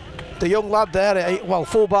the young lad there,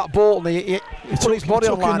 full-back Bolton, he put his body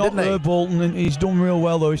on line, didn't he? Bolton, and he's done real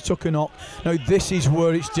well though. He's took a knock. Now this is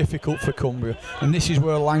where it's difficult for Cumbria, and this is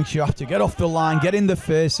where Lancashire have to get off the line, get in the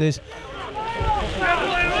faces.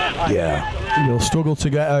 Yeah, they'll struggle to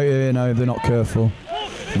get out here now if they're not careful.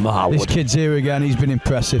 Marwood. This kid's here again. He's been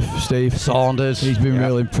impressive, Steve. Saunders. He's been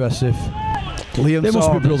real impressive. Liam they Saunders.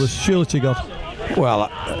 Must be brothers, surely to God. Well,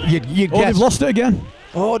 you guess. They've lost it again.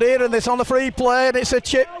 Oh dear, and it's on the free play, and it's a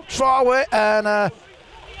chip far away, and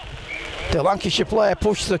The Lancashire player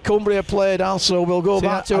pushed the Cumbria player down, so we'll go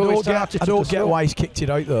back to where we started. I don't get why he's kicked it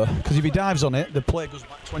out there, because if he dives on it, the player goes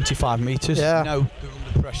back 25 metres. Yeah. Now they're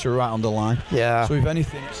under pressure right on the line. Yeah. So if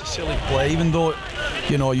anything, it's a silly play. Even though,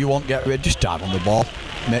 you know, you won't get rid, just dive on the ball.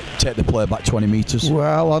 Take the player back 20 metres.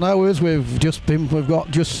 Well, I know as we've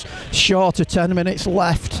got just short of 10 minutes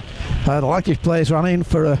left. The Lancashire players ran in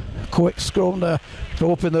for a quick scrum there,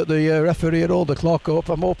 hoping that the referee had rolled the clock up.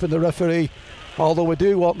 I'm hoping the referee, although we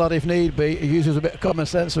do want that if need be, he uses a bit of common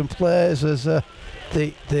sense and plays as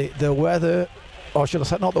the weather, or should I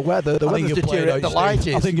say not the weather, the weather's deteriorating, the light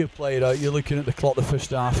is. I think you've played out. You're looking at the clock the first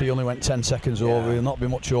half, he only went 10 seconds over, he'll not be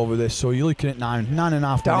much over this, so you're looking at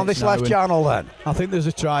 9.5 down minutes this left channel then. I think there's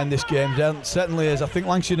a try in this game, certainly is. I think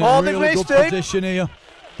Lancashire in a really good position here.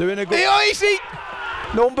 They're in a good... Easy!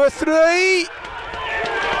 Number 3!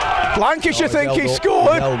 Lancashire think he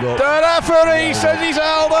scored. The referee says he's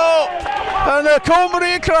held up, and the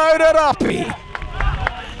Cumbria crowd are happy.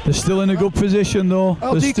 They're still in a good position though.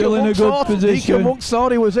 Well, they're still in a good position. Deacon Monk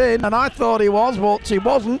thought he was in, and I thought he was, but he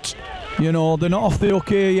wasn't. You know, they're not off the hook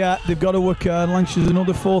here yet. They've got to work hard. Lancashire's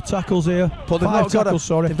another 4 tackles here. But they've 5 tackles,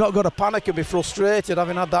 sorry. They've not got to panic and be frustrated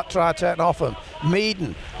having had that try taken off them.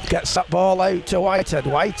 Meaden gets that ball out to Whitehead.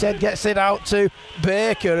 Whitehead gets it out to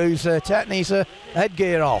Baker, who's taking his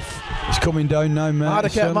headgear off. It's coming down now, mate. I'd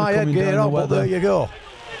have kept my headgear on, but there you go.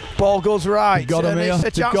 Ball goes right. Got him here.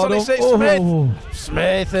 It's a chance on Smith.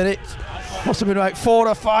 Smith, and it must have been like 4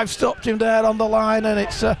 or 5 stopped him there on the line, and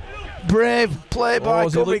it's brave play by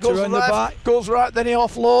Cumbria. Goes left, goes right, then he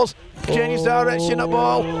offloads, changes direction of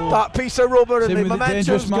ball. That piece of rubber and the momentum's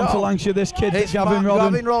dangerous man for Lancashire, this kid. It's Gavin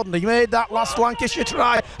Rodden. He made that last Lancashire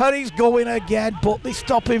try, and he's going again, but they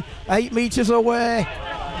stop him 8 metres away.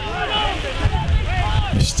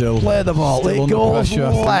 Still play the ball. It goes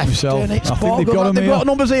left, and it's I think they've got him here. They've got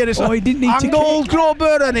numbers here. It's he didn't need to kick.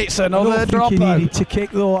 Grubber, and it's another drop. I don't think he needed to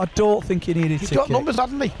kick though. I don't think he needed to kick. He's got numbers,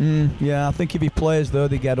 hasn't he? Yeah, I think if he plays though,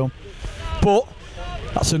 they get him. But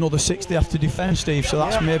that's another 6 they have to defend, Steve. So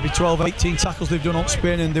that's maybe 12, 18 tackles they've done on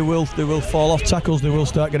spin, and they will fall off tackles. They will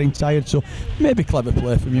start getting tired. So maybe clever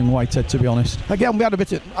play from young Whitehead, to be honest. Again, we had a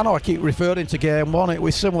bit of, I know I keep referring to game 1. It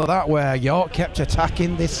was similar to that, where York kept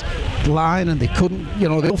attacking this line and they couldn't, you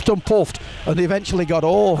know, they huffed and puffed, and they eventually got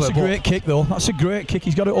over. That's a great kick though. That's a great kick.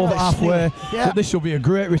 He's got it over halfway. But this will be a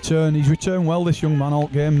great return. He's returned well, this young man, all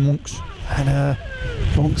game, Monks. And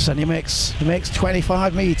Monks, and he makes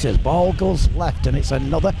 25 metres. Ball goes left, and it's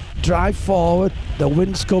another drive forward. The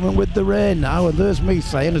wind's coming with the rain now, and there's me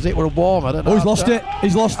saying as it were warmer. He's lost it.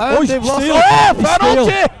 He's lost. They've lost it.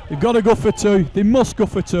 Penalty! They've got to go for 2. They must go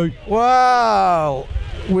for 2. Well,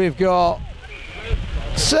 we've got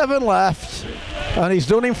 7 left, and he's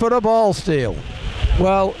done him for a ball steal.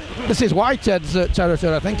 Well, this is Whitehead's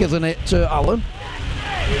territory, I think, isn't it, Alan?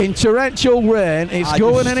 In torrential rain, it's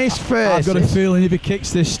going in his face. I've got a feeling if he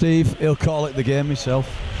kicks this, Steve, he'll call it the game himself.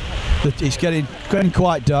 It's getting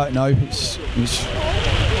quite dark now. I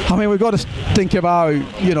mean, we've got to think about,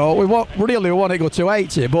 you know, we want to go to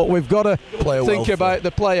 80, but we've got to think about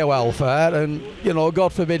the player welfare, and, you know,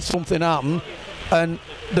 God forbid something happen, and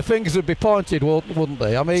the fingers would be pointed, wouldn't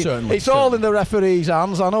they? I mean, it's all in the referee's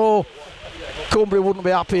hands. I know Cumbria wouldn't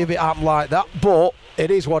be happy if it happened like that, but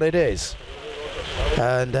it is what it is.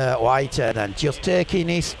 And Whitehead, and just taking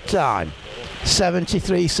his time.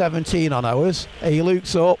 73-17 on ours. He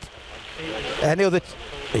looks up. Any other?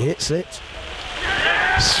 He hits it.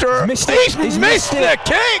 He's missed the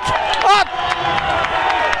kick.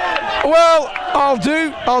 Well, I'll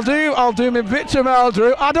do my bit to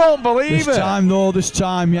Meldrew. I don't believe it. There's time though. There's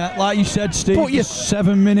time yet. Like you said, Steve. There's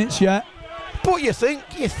 7 minutes yet. But you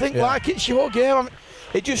think like it's your game. I mean,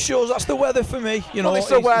 it just shows that's the weather for me. You know, it's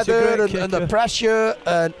the weather and the pressure,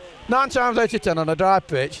 and 9 times out of 10 on a dry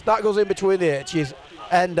pitch, that goes in between the H's,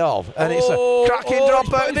 end of, and it's a cracking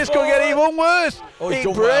drop out. This could get even worse. He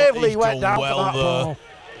bravely went down for that ball.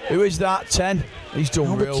 Who is that? 10. He's done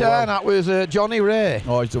Number real 10, well. that was Johnny Ray.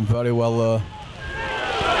 Oh, he's done very well there.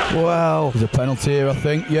 Well, there's a penalty here, I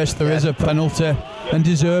think. Yes, there is a penalty, and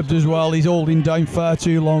deserved as well. He's holding down far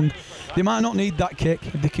too long. They might not need that kick.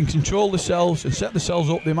 If they can control themselves and set themselves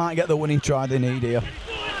up, they might get the winning try they need here.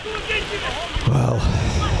 Well,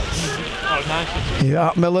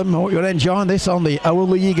 yeah, Millom, I hope you're enjoying this on the Our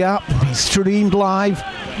League app. Streamed live.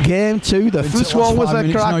 Game 2. The first one was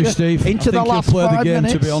a cracker. Into the last 5 minutes. I think he'll play the game,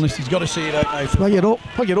 to be honest. He's got to see it out now. Well,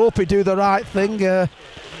 you'd hope he'd do the right thing.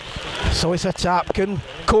 So it's a tap. Can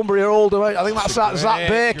Cumbria hold him out? I think that's Zach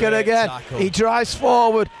Baker again. Tackle. He drives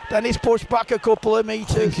forward, then he's pushed back a couple of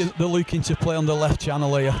metres. I think they're looking to play on the left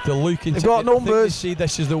channel here. They're looking They've got numbers. They see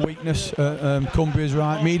this as the weakness. Cumbria's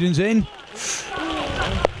right. Meaden's in.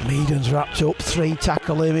 Meaden's wrapped up, 3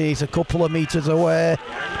 tackle him, he's a couple of metres away,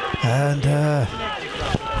 and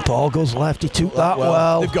ball goes left, he took that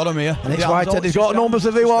well. They've got him here. And it's Whitehead, he's got numbers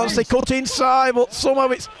if he wants, they cut inside, but somehow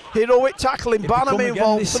it's heroic tackling, Banham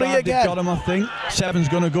involved, 3 again. They've got him, I think. 7's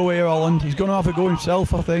going to go here, Holland. He's going to have a go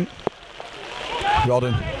himself, I think.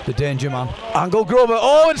 Rodden, the danger man. Angle Grubber,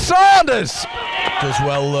 oh, and Saunders! Does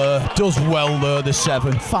well there, the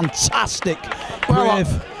 7. Fantastic. Well,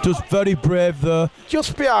 brave, does very brave there.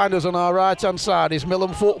 Just behind us on our right-hand side is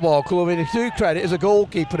Millom Football Club, and if you credit as a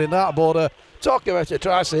goalkeeper in that border, talking about a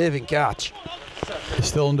try-saving catch. They're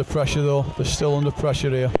still under pressure though, they're still under pressure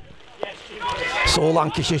here. So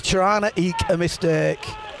Lancashire trying to eke a mistake.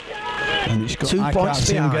 And it's got, 2 I points can't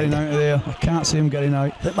see him behind. getting out of there. I can't see him getting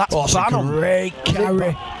out. That's it's a Banham. great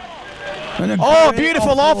carry. And a Oh, great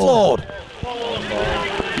beautiful offload.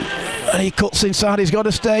 And he cuts inside, he's got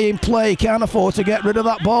to stay in play, he can't afford to get rid of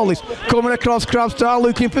that ball. He's coming across Crabstar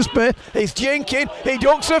looking for space, he's jinking, he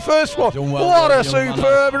dunks the first one. Well, what a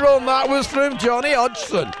superb run that was from Johnny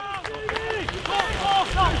Hodgson.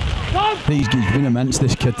 He's been immense,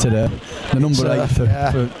 this kid today. The number 8 for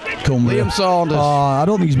Cumbria. Liam Saunders. I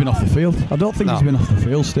don't think he's been off the field. I don't think he's been off the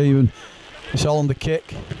field, Stephen. It's all on the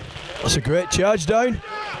kick. That's a great charge down.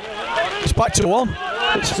 It's back to 1.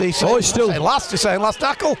 It's still last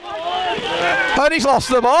tackle. And he's lost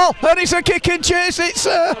the ball. And it's a kick and chase. It's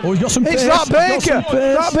he's got some pace. That Baker.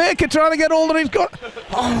 That Baker trying to get hold of him. He's got.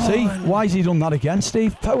 See, why has he done that again,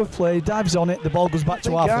 Steve? Power play, dives on it, the ball goes back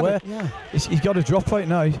to halfway. He's got to drop right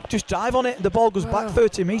now. Just dive on it, the ball goes back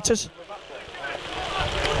 30 metres.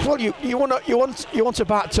 Well, you want to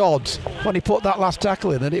back Todd's when he put that last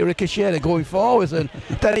tackle in and it ricocheted going forwards, and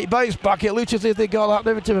then it bounced back. It looked as if they got that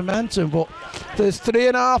limited momentum, but there's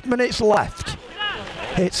 3.5 minutes left.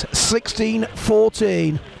 It's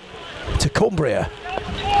 16-14 to Cumbria.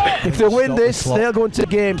 If they win this, they'll go into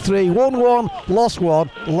game 3. 1-1, lost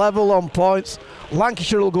 1, level on points.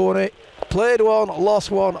 Lancashire will go in it. Played 1,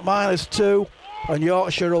 lost 1, -2, and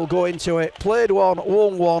Yorkshire will go into it. Played 1,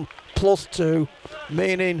 won 1, +2.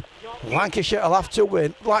 Meaning Lancashire will have to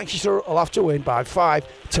win. Lancashire will have to win by 5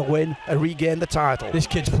 to win and regain the title. This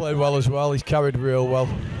kid's played well as well. He's carried real well.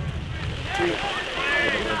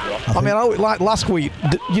 I mean, like last week,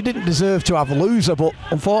 you didn't deserve to have a loser, but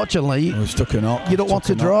unfortunately, you don't want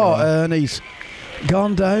to draw. And he's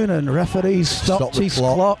gone down, and referees stopped his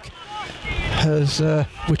clock. As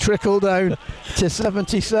we trickle down to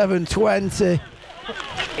 77-20.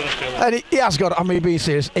 And he has got, I mean, being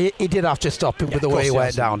serious, he did have to stop him with the way he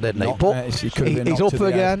went down, didn't he? But he's up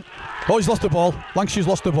again. Oh, he's lost the ball. Lancashire's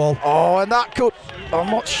lost the ball. Oh, and that could, I'm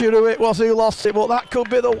not sure who it was who lost it, but that could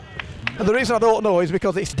be the reason I don't know is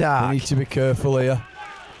because it's dark. They need to be careful here.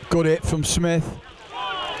 Good hit from Smith.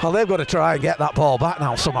 Well, they've got to try and get that ball back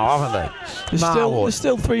now somehow, haven't they? There's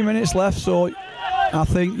still 3 minutes left, so I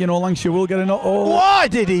think, Lancashire will get an... Why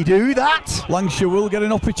did he do that? Lancashire will get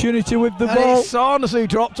an opportunity with the ball. It's Saunders who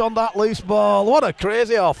dropped on that loose ball. What a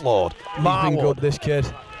crazy offload. He's been good, this kid.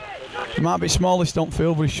 He might be smallest on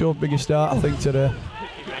field, but he showed biggest start, I think, today.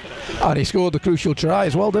 And he scored the crucial try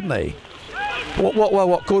as well, didn't he?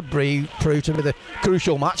 What could prove to be the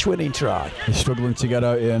crucial match-winning try. He's struggling to get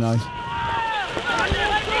out here now.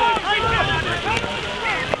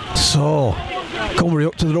 So, Cumbria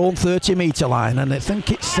up to their own 30-metre line, and I think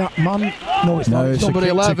it's that man. No, it's not. It's number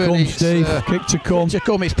 11. It's Steve. Kick to come. Kick to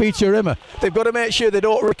come. It's Peter Rimmer. They've got to make sure they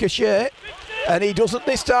don't ricochet, and he doesn't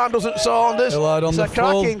this time. Doesn't Saunders? It's a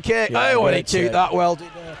cracking kick. Oh, and he took that well.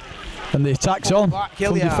 And the attack's on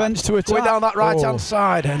from defence to attack. Going down that right-hand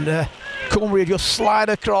side, and Cumbria just slide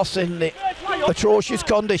across in the atrocious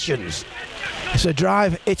conditions. It's a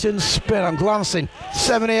drive, hit and spin. I'm glancing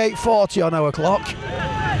 78:40 on our clock.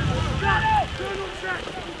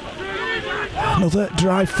 Another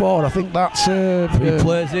drive forward. I think that's 3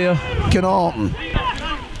 plays here. Canarton.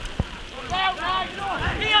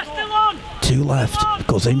 2 left.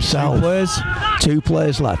 Goes himself. 2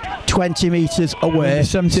 plays left. 20 metres away.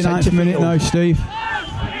 79th minute now, Steve.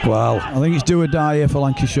 Well, I think it's do or die here for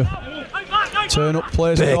Lancashire. Turn up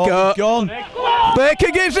plays. Baker. Gone.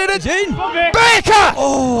 Baker gives it. It's in. Baker!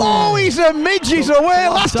 Oh, he's a midge. He's away.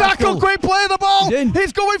 Last tackle. Quick play the ball.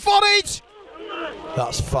 He's going for it.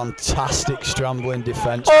 That's fantastic scrambling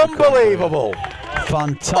defence. Unbelievable.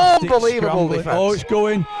 Fantastic. Unbelievable defence. Oh, it's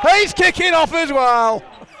going. He's kicking off as well.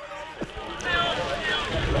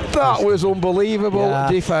 That was unbelievable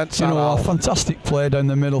defence. A fantastic play down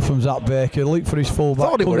the middle from Zach Baker. Looked for his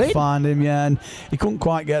fullback, couldn't find him, and he couldn't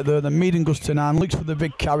quite get there. Then Meaden goes to 9, looks for the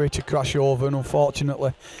big carry to crash over, and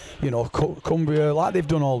unfortunately, Cumbria, like they've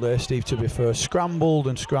done all day, Steve, to be fair, scrambled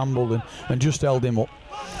and just held him up.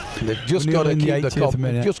 They've just got to keep the comp.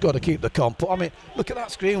 minute. Just got to keep the comp. I mean, look at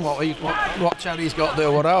that screen. What Terry's got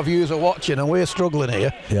there. What our viewers are watching, and we're struggling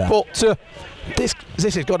here. Yeah. But this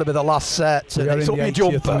has got to be the last set. We're It's in up the my 80th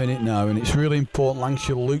jumper. minute now, and it's really important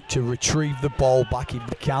Lancashire look to retrieve the ball back if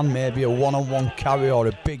they can. Maybe a one-on-one carry or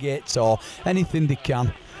a big hit or anything they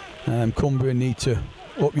can. Cumbria need to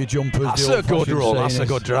up your jumpers. That's a good run. That's a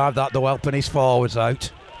good drive. That though, helping his forwards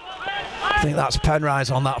out. I think that's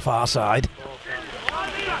Penrise on that far side.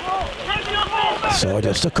 So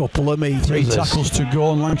just a couple of meters. 3 tackles to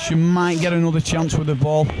go, and Lancashire might get another chance with the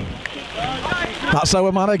ball. That's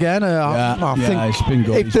our man again. I think it's been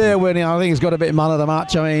good. if they're winning, I think he's got a bit of man of the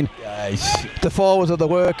match. I mean, Yeah, the forwards are the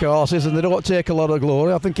workhorses and they don't take a lot of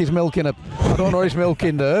glory. I think he's milking I don't know if he's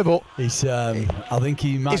milking there, but he's. I think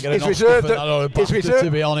he might get he's an reserved Oscar for that or a BAFTA,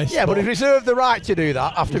 to be honest. Yeah, but he's reserved the right to do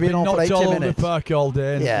that after being on for 80 all over the minutes. park all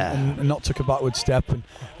day and not took a backward step, and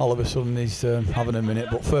all of a sudden he's having a minute.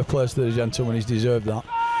 But fair play to the gentleman, he's deserved that.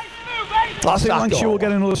 I think Lancashire will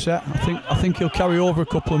get another set. I think he'll carry over a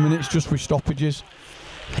couple of minutes just with stoppages.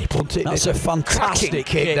 He punted. That's a fantastic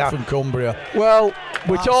kick from Cumbria. Well,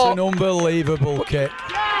 That's an unbelievable kick.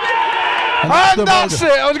 And that's it.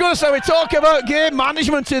 I was going to say, we talk about game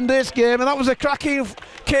management in this game, and that was a cracking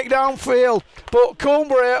kick downfield. But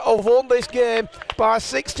Cumbria have won this game by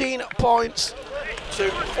 16 points to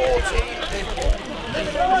 14.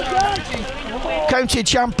 County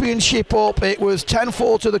Championship up. It was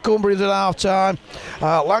 10-4 to the Cumbrians at half time.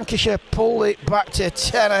 Lancashire pulled it back to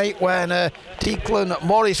 10-8 when Declan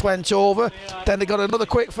Morris went over. Then they got another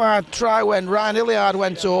quick fire try when Ryan Hilliard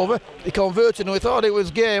went over. They converted and we thought it was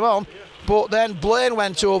game on. But then Blaine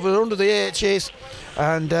went over under the H's,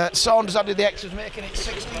 and Saunders added the extras, making it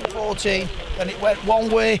 16-14. And it went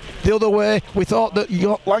one way, the other way. We thought that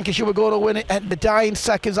Lancashire were going to win it at the dying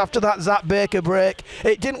seconds after that Zach Baker break.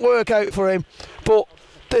 It didn't work out for him, but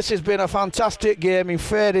this has been a fantastic game in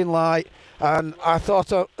fading light. And I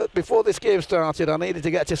thought before this game started I needed to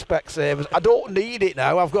get to Specsavers. I don't need it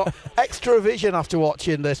now, I've got extra vision after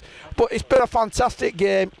watching this. But it's been a fantastic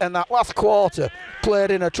game, and that last quarter played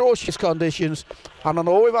in atrocious conditions. And I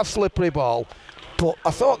know we've had slippery ball, but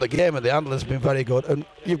I thought the game and the handlers have been very good, and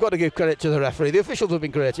you've got to give credit to the referee. The officials have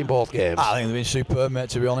been great in both games. I think they've been superb, mate,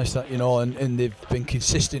 to be honest. And they've been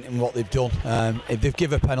consistent in what they've done. If they've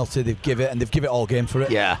given a penalty, they've given it, and they've given it all game for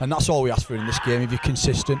it. Yeah. And that's all we ask for in this game, if you're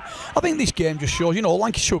consistent. I think this game just shows,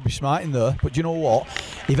 Lancashire should be smart in there, but you know what?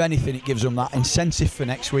 If anything, it gives them that incentive for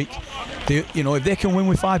next week. If they can win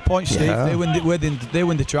with 5 points, Steve, they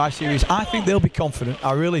win the Tri-Series, I think they'll be confident.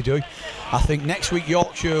 I really do. I think next week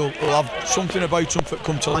Yorkshire will have something about them that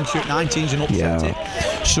come to Lancashire at 19s and upset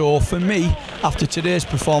it. So for me, after today's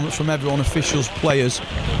performance from everyone, officials, players,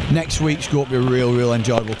 next week's going to be real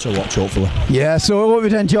enjoyable to watch, hopefully. Yeah, so I hope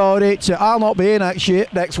you've enjoyed it. I'll not be here next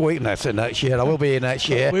week. Next year. I will be here next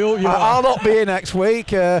year. I'll not be here next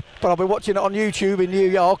week, but I'll be watching it on YouTube in New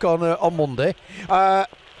York on Monday.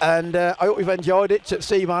 And I hope you've enjoyed it.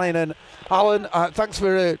 Steve Manning and Alan, thanks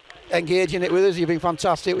for engaging it with us. You've been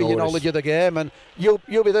fantastic with your knowledge of the game, and you'll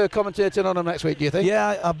be there commentating on them next week, do you think?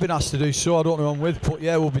 Yeah, I've been asked to do so. I don't know who I'm with, but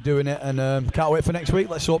yeah, we'll be doing it, and can't wait for next week.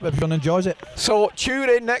 Let's hope everyone enjoys it. So tune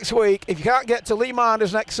in next week. If you can't get to Lee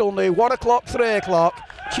Minders next Sunday, 1 o'clock, 3 o'clock,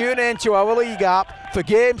 tune in to our league app for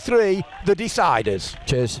Game 3, the Deciders.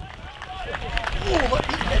 Cheers. Oh, look,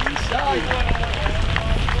 he's inside.